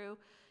work through,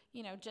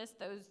 just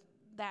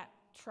that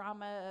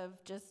trauma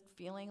of just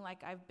feeling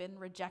like I've been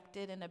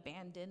rejected and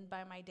abandoned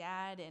by my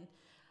dad.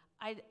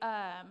 And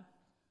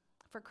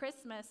for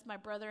Christmas, my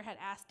brother had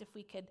asked if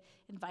we could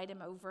invite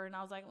him over, and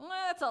I was like, well,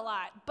 that's a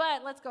lot,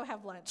 but let's go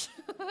have lunch.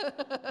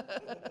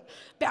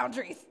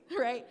 Boundaries,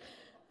 right?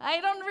 I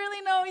don't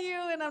really know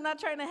you, and I'm not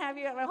trying to have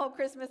you at my whole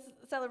Christmas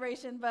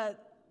celebration,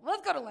 but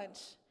let's go to lunch.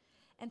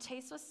 And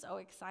Chase was so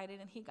excited,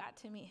 and he got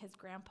to meet his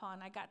grandpa,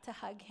 and I got to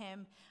hug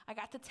him. I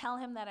got to tell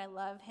him that I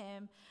love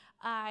him.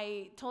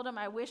 I told him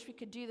I wish we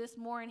could do this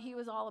more, and he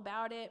was all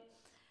about it.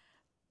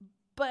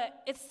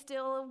 But it's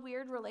still a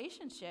weird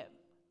relationship,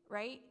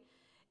 right?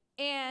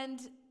 And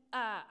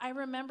I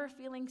remember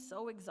feeling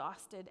so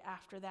exhausted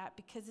after that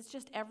because it's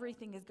just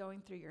everything is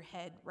going through your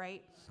head,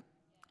 right?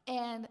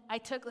 And I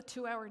took a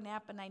 2-hour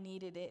nap and I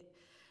needed it.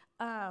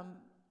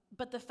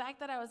 But the fact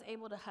that I was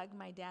able to hug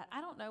my dad,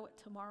 I don't know what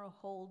tomorrow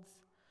holds,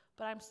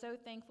 but I'm so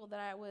thankful that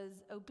I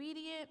was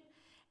obedient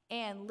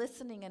and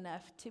listening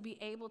enough to be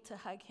able to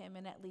hug him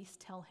and at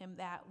least tell him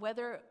that.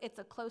 Whether it's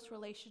a close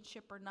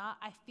relationship or not,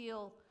 I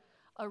feel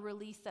a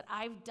release that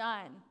I've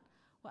done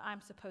what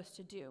I'm supposed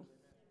to do.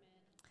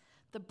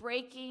 The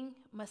breaking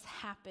must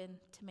happen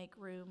to make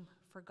room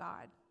for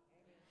God.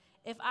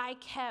 If I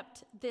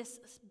kept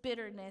this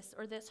bitterness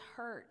or this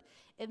hurt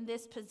in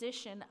this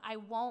position, I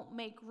won't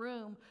make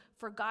room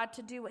for God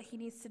to do what he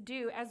needs to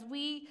do. As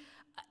we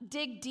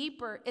dig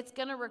deeper, it's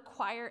going to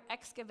require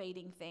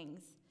excavating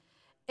things.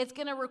 It's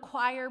going to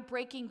require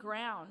breaking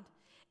ground.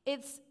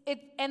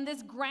 And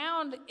this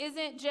ground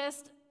isn't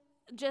just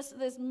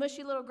this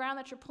mushy little ground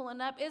that you're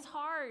pulling up. It's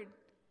hard.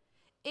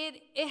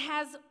 It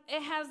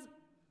has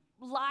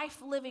life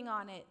living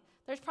on it.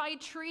 There's probably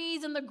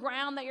trees in the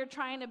ground that you're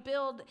trying to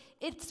build.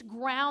 It's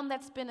ground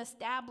that's been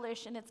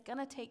established, and it's going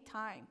to take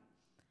time.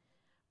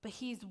 But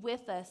he's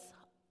with us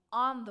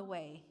on the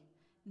way,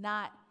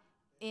 not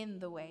in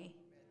the way.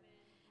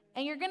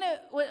 And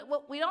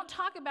what we don't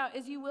talk about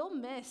is you will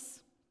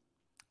miss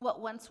what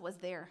once was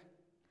there.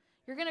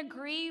 You're going to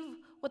grieve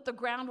what the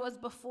ground was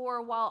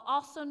before while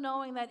also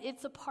knowing that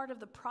it's a part of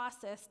the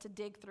process to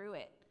dig through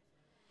it.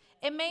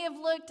 It may have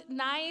looked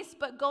nice,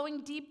 but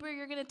going deeper,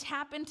 you're going to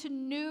tap into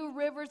new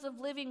rivers of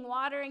living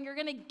water, and you're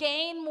going to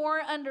gain more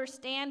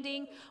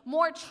understanding,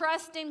 more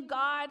trust in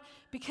God,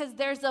 because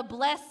there's a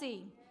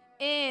blessing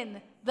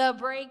in the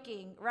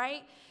breaking,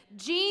 right?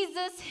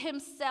 Jesus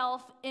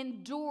himself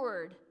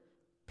endured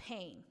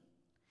pain.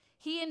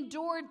 He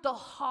endured the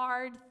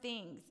hard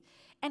things,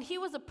 and he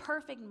was a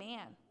perfect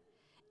man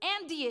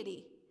and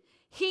deity.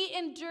 He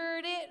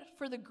endured it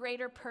for the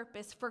greater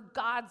purpose, for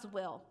God's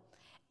will.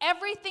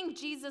 Everything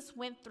Jesus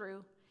went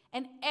through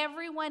and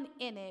everyone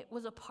in it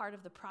was a part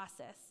of the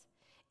process.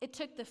 It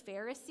took the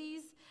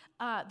Pharisees,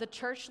 the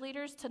church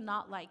leaders, to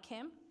not like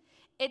him.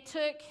 It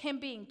took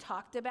him being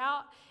talked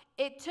about.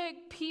 It took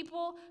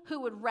people who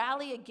would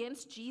rally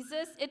against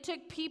Jesus. It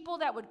took people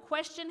that would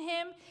question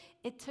him.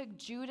 It took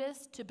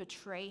Judas to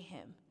betray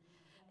him.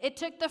 It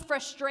took the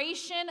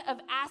frustration of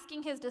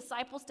asking his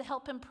disciples to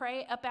help him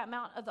pray up at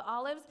Mount of the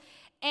Olives,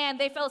 and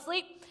they fell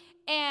asleep.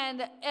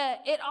 And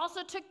it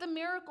also took the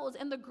miracles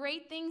and the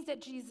great things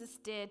that Jesus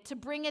did to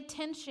bring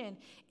attention.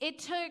 It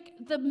took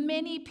the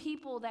many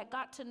people that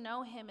got to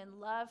know him and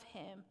love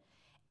him.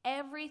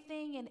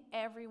 Everything and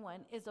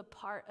everyone is a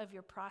part of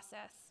your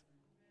process.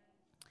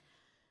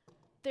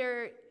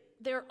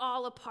 They're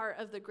all a part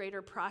of the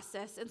greater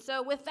process. And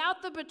so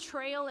without the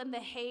betrayal and the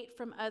hate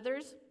from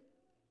others,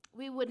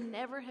 we would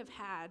never have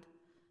had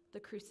the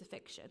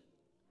crucifixion.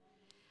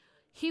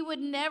 He would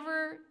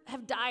never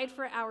have died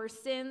for our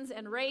sins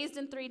and raised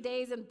in 3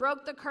 days and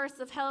broke the curse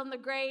of hell and the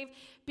grave.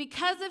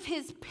 Because of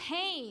his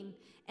pain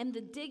and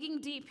the digging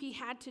deep he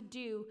had to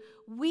do,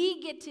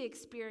 we get to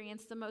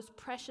experience the most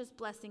precious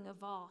blessing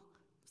of all,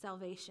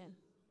 salvation.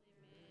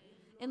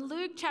 In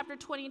Luke chapter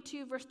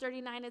 22, verse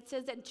 39, it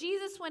says that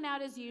Jesus went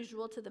out as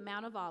usual to the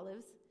Mount of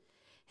Olives.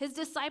 His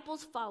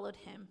disciples followed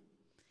him.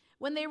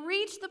 When they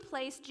reached the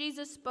place,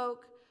 Jesus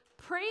spoke,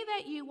 "Pray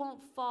that you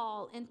won't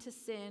fall into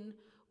sin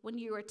when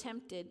you are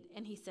tempted,"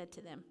 and he said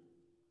to them.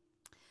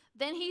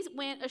 Then he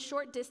went a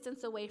short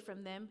distance away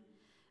from them.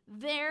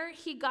 There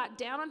he got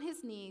down on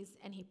his knees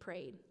and he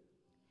prayed.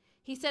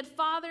 He said,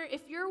 "Father,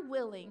 if you're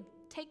willing,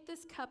 take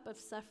this cup of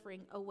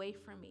suffering away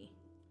from me.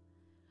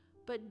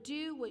 But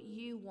do what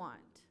you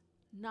want,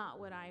 not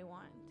what I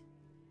want."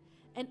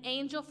 An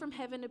angel from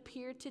heaven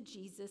appeared to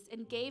Jesus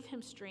and gave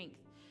him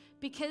strength.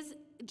 Because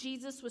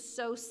Jesus was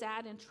so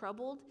sad and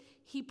troubled,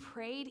 he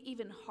prayed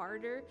even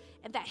harder,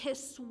 and that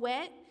his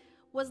sweat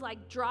was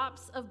like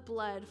drops of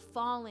blood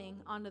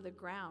falling onto the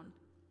ground.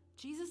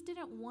 Jesus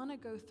didn't want to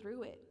go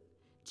through it.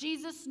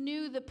 Jesus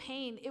knew the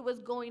pain it was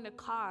going to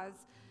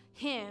cause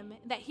him,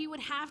 that he would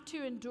have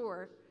to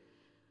endure.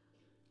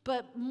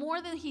 But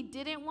more than he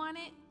didn't want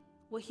it,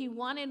 what he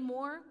wanted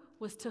more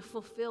was to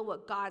fulfill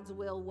what God's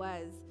will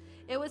was.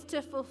 It was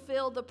to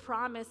fulfill the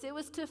promise. It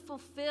was to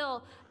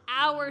fulfill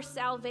our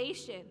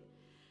salvation.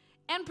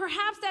 And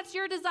perhaps that's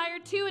your desire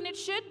too, and it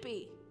should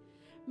be.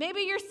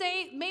 Maybe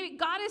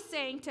God is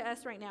saying to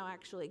us right now,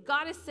 actually,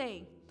 God is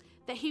saying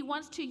that he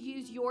wants to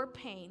use your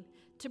pain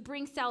to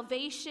bring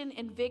salvation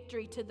and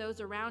victory to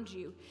those around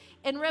you.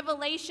 In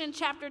Revelation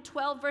chapter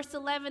 12, verse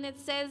 11, it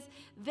says,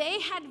 they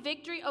had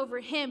victory over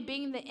him,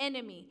 being the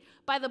enemy,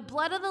 by the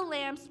blood of the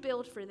Lamb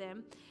spilled for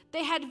them.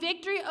 They had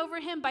victory over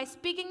him by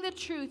speaking the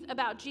truth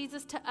about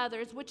Jesus to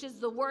others, which is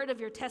the word of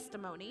your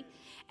testimony.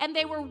 And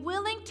they were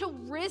willing to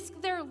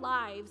risk their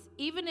lives,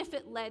 even if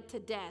it led to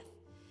death.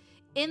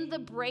 In the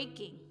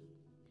breaking,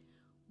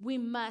 we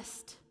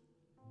must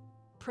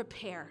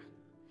prepare.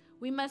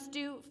 We must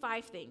do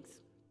 5 things.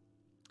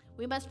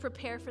 We must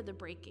prepare for the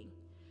breaking.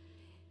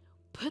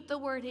 Put the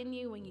word in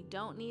you when you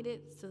don't need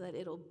it so that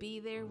it'll be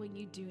there when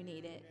you do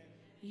need it.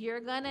 You're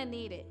going to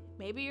need it.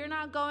 Maybe you're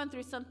not going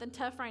through something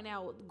tough right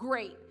now.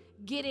 Great.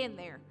 Get in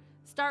there.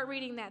 Start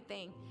reading that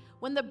thing.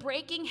 When the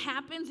breaking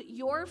happens,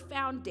 your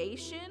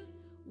foundation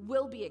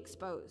will be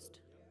exposed.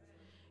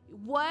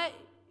 What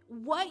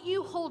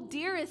you hold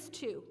dearest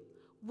to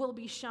will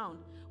be shown.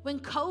 When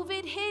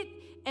COVID hit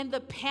and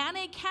the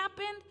panic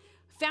happened,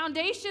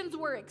 foundations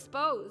were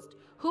exposed.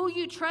 Who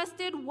you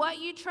trusted, what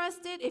you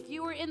trusted, if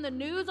you were in the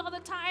news all the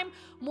time,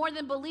 more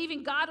than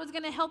believing God was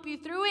going to help you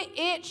through it,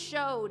 it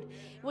showed.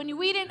 When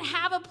we didn't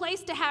have a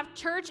place to have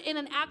church in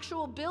an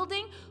actual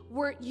building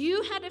where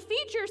you had to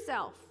feed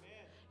yourself,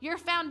 your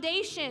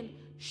foundation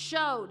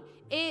showed.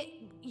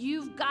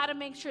 You've got to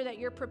make sure that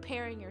you're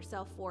preparing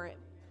yourself for it.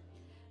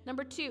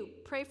 Number 2,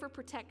 pray for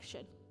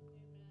protection.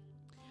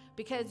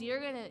 Because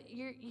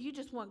you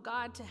just want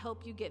God to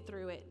help you get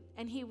through it,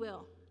 and he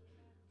will.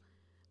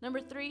 Number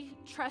 3,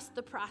 trust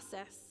the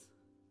process.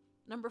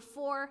 Number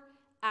 4,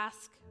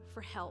 ask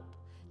for help.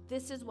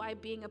 This is why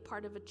being a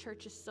part of a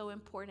church is so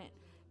important.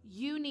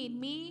 You need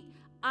me.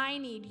 I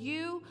need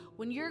you.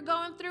 When you're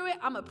going through it,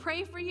 I'm going to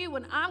pray for you.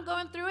 When I'm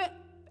going through it,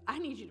 I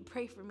need you to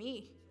pray for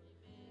me.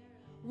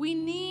 We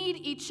need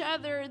each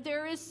other.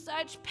 There is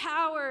such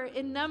power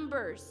in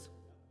numbers.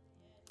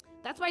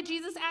 That's why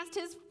Jesus asked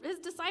his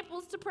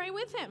disciples to pray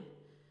with him,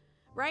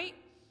 right?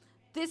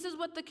 This is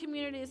what the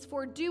community is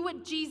for. Do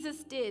what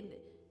Jesus did.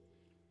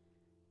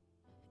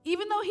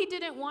 Even though he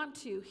didn't want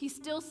to, he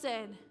still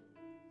said,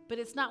 but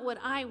it's not what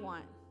I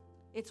want,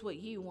 it's what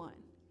you want.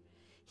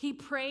 He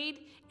prayed,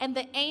 and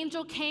the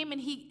angel came,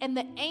 and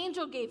the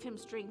angel gave him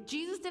strength.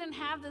 Jesus didn't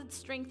have the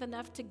strength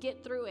enough to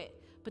get through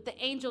it, but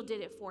the angel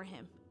did it for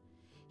him.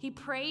 He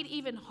prayed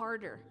even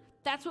harder.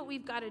 That's what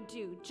we've got to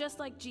do, just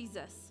like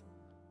Jesus.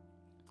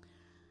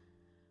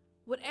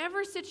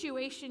 Whatever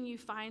situation you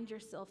find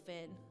yourself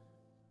in,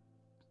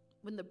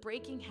 when the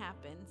breaking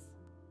happens,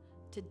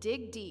 to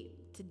dig deep,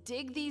 to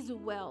dig these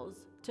wells,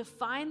 to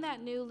find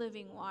that new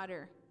living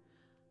water,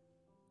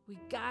 we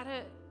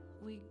gotta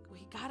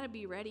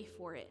be ready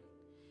for it.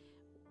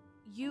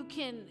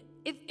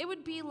 It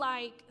would be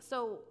like,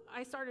 so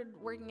I started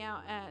working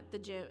out at the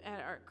gym, at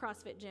our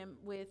CrossFit gym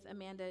with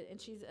Amanda, and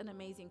she's an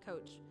amazing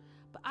coach.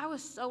 But I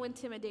was so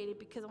intimidated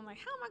because I'm like,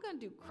 how am I going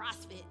to do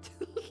CrossFit?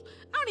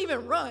 I don't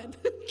even run.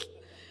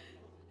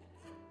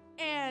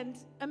 And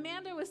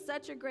Amanda was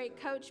such a great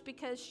coach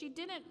because she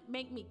didn't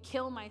make me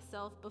kill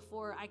myself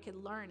before I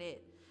could learn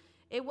it.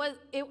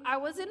 I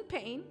was in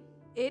pain.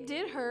 It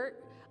did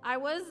hurt. I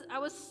was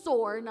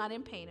sore, not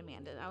in pain,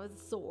 Amanda. I was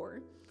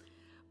sore.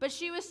 But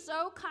she was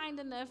so kind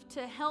enough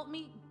to help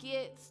me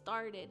get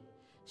started.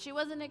 She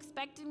wasn't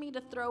expecting me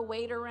to throw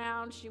weight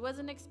around. She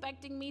wasn't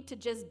expecting me to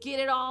just get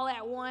it all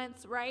at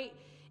once, right?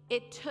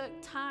 It took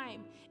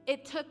time.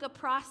 It took a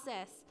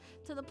process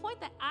to the point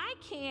that I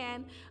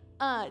can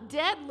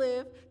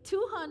deadlift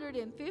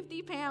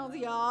 250 pounds,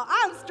 y'all.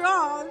 I'm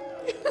strong.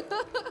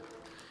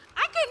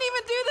 I couldn't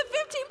even do the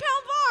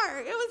 15-pound bar.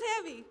 It was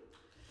heavy.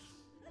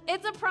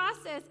 It's a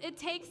process. It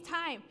takes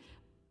time.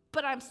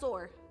 But I'm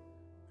sore.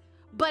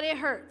 But it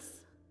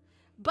hurts.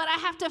 But I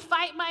have to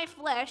fight my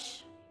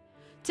flesh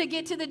to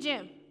get to the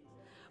gym.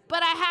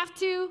 But I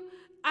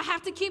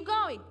have to keep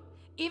going,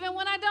 even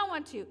when I don't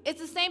want to.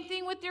 It's the same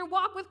thing with your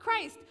walk with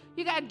Christ.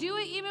 You got to do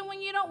it even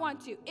when you don't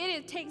want to.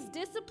 It takes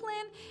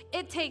discipline.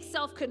 It takes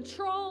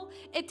self-control.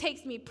 It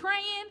takes me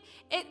praying.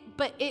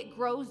 But it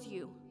grows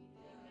you.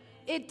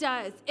 It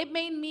does. It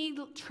made me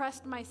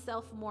trust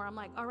myself more. I'm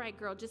like, all right,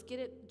 girl, just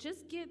get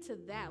to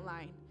that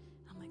line.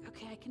 I'm like,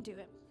 okay, I can do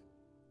it.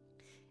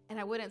 And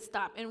I wouldn't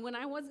stop. And when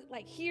I was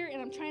like here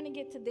and I'm trying to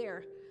get to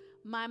there,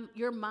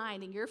 your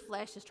mind and your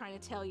flesh is trying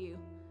to tell you,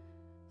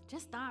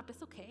 just stop.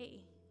 It's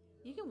okay.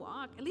 You can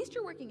walk. At least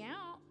you're working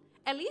out.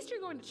 At least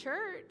you're going to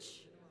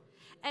church.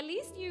 At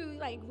least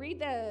you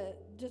read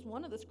just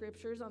one of the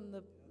scriptures on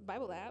the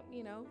Bible app,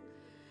 you know.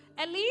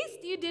 At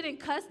least you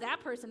didn't cuss that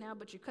person out,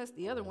 but you cussed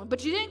the other one.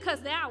 But you didn't cuss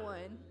that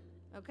one,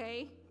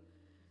 okay?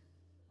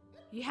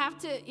 You have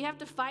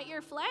to fight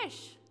your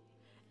flesh.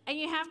 And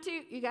you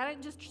got to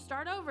just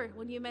start over.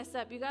 When you mess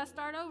up, you got to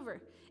start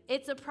over.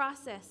 It's a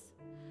process.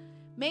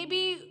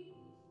 Maybe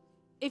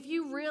if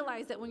you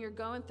realize that when you're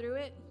going through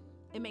it,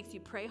 It makes you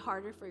pray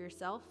harder for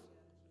yourself.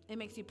 It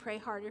makes you pray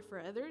harder for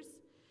others.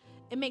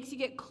 It makes you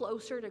get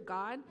closer to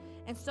God.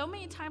 And so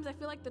many times I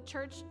feel like the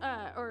church,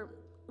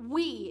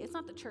 it's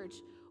not the church,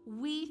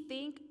 we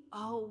think,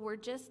 oh, we're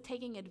just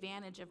taking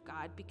advantage of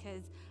God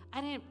because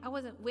I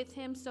wasn't with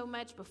him so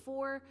much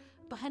before,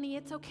 but honey,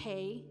 it's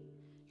okay.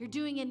 You're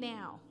doing it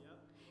now.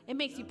 It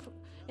makes you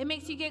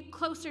get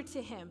closer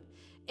to him.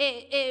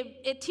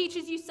 It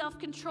teaches you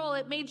self-control.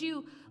 It made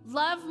you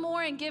love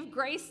more and give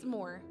grace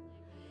more.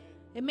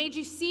 It made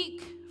you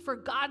seek for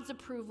God's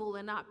approval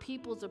and not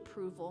people's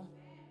approval.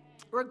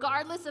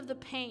 Regardless of the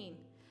pain,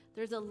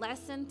 there's a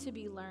lesson to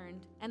be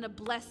learned and a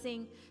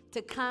blessing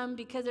to come,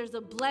 because there's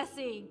a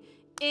blessing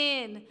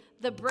in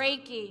the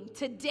breaking.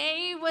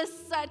 Today was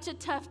such a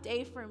tough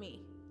day for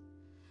me.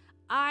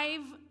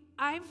 I've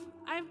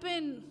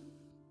been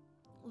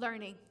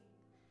learning,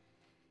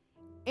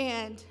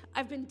 and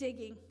I've been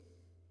digging,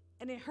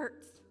 and it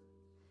hurts.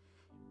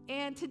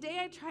 And today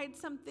I tried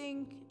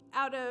something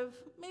out of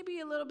maybe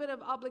a little bit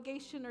of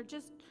obligation, or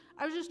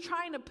I was just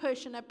trying to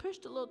push, and I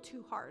pushed a little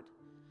too hard.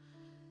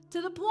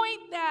 To the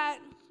point that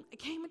I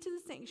came into the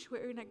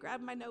sanctuary and I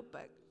grabbed my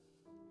notebook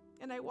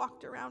and I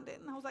walked around it,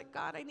 and I was like,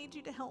 God, I need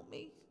you to help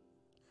me.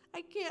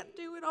 I can't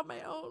do it on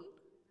my own.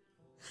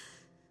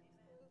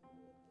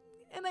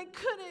 And I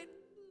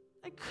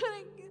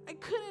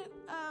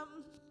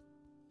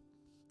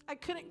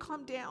couldn't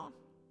calm down.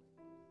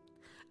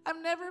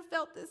 I've never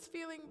felt this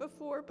feeling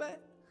before,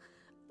 but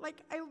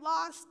like I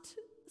lost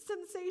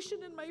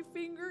sensation in my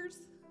fingers.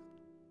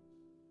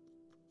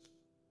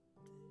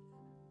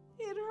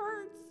 It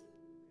hurts,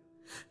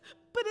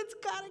 but it's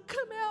got to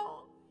come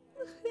out.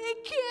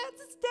 It can't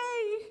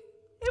stay.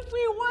 If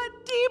we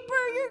want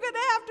deeper, you're going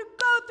to have to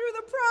go through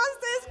the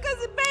process,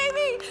 because,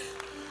 baby,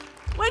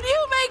 when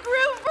you make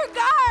room for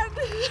God,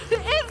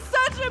 it's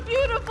such a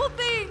beautiful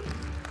thing.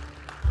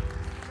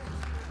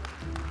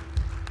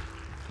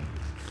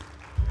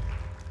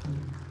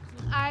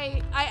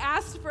 I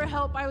asked for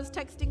help. I was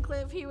texting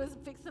Cliff. He was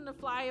fixing to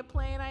fly a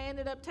plane. I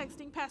ended up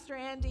texting Pastor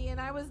Andy, and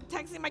I was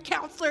texting my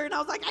counselor, and I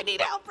was like, I need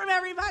help from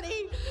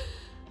everybody,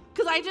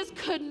 because I just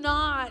could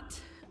not.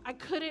 I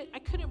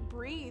couldn't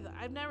breathe.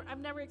 I've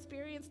never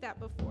experienced that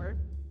before.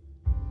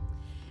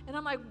 And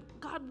I'm like,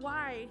 God,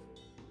 why?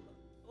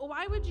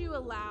 Why would you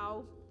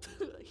allow?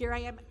 Here I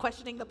am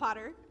questioning the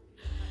potter.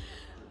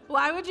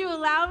 Why would you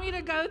allow me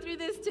to go through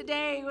this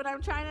today when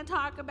I'm trying to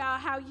talk about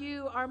how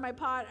you are my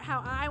pot,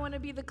 how I want to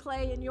be the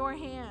clay in your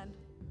hand?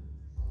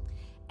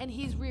 And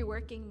he's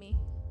reworking me.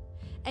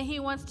 And he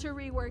wants to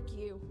rework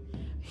you.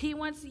 He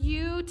wants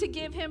you to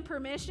give him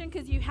permission,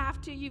 because you've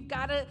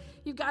got to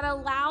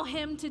allow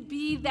him to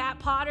be that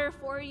potter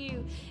for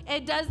you.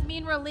 It does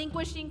mean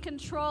relinquishing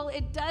control.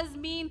 It does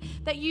mean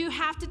that you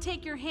have to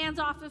take your hands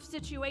off of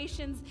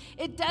situations.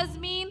 It does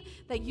mean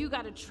that you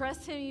got to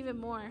trust him even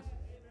more.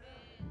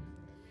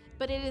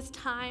 But it is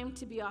time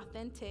to be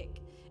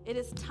authentic. It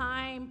is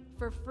time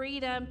for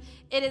freedom.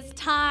 It is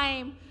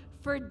time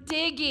for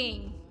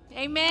digging.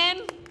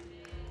 Amen.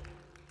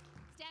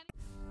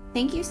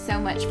 Thank you so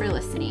much for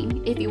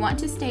listening. If you want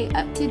to stay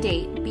up to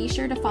date, be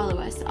sure to follow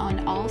us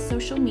on all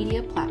social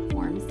media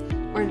platforms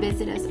or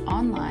visit us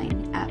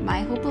online at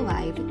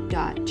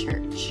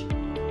myhopealive.church.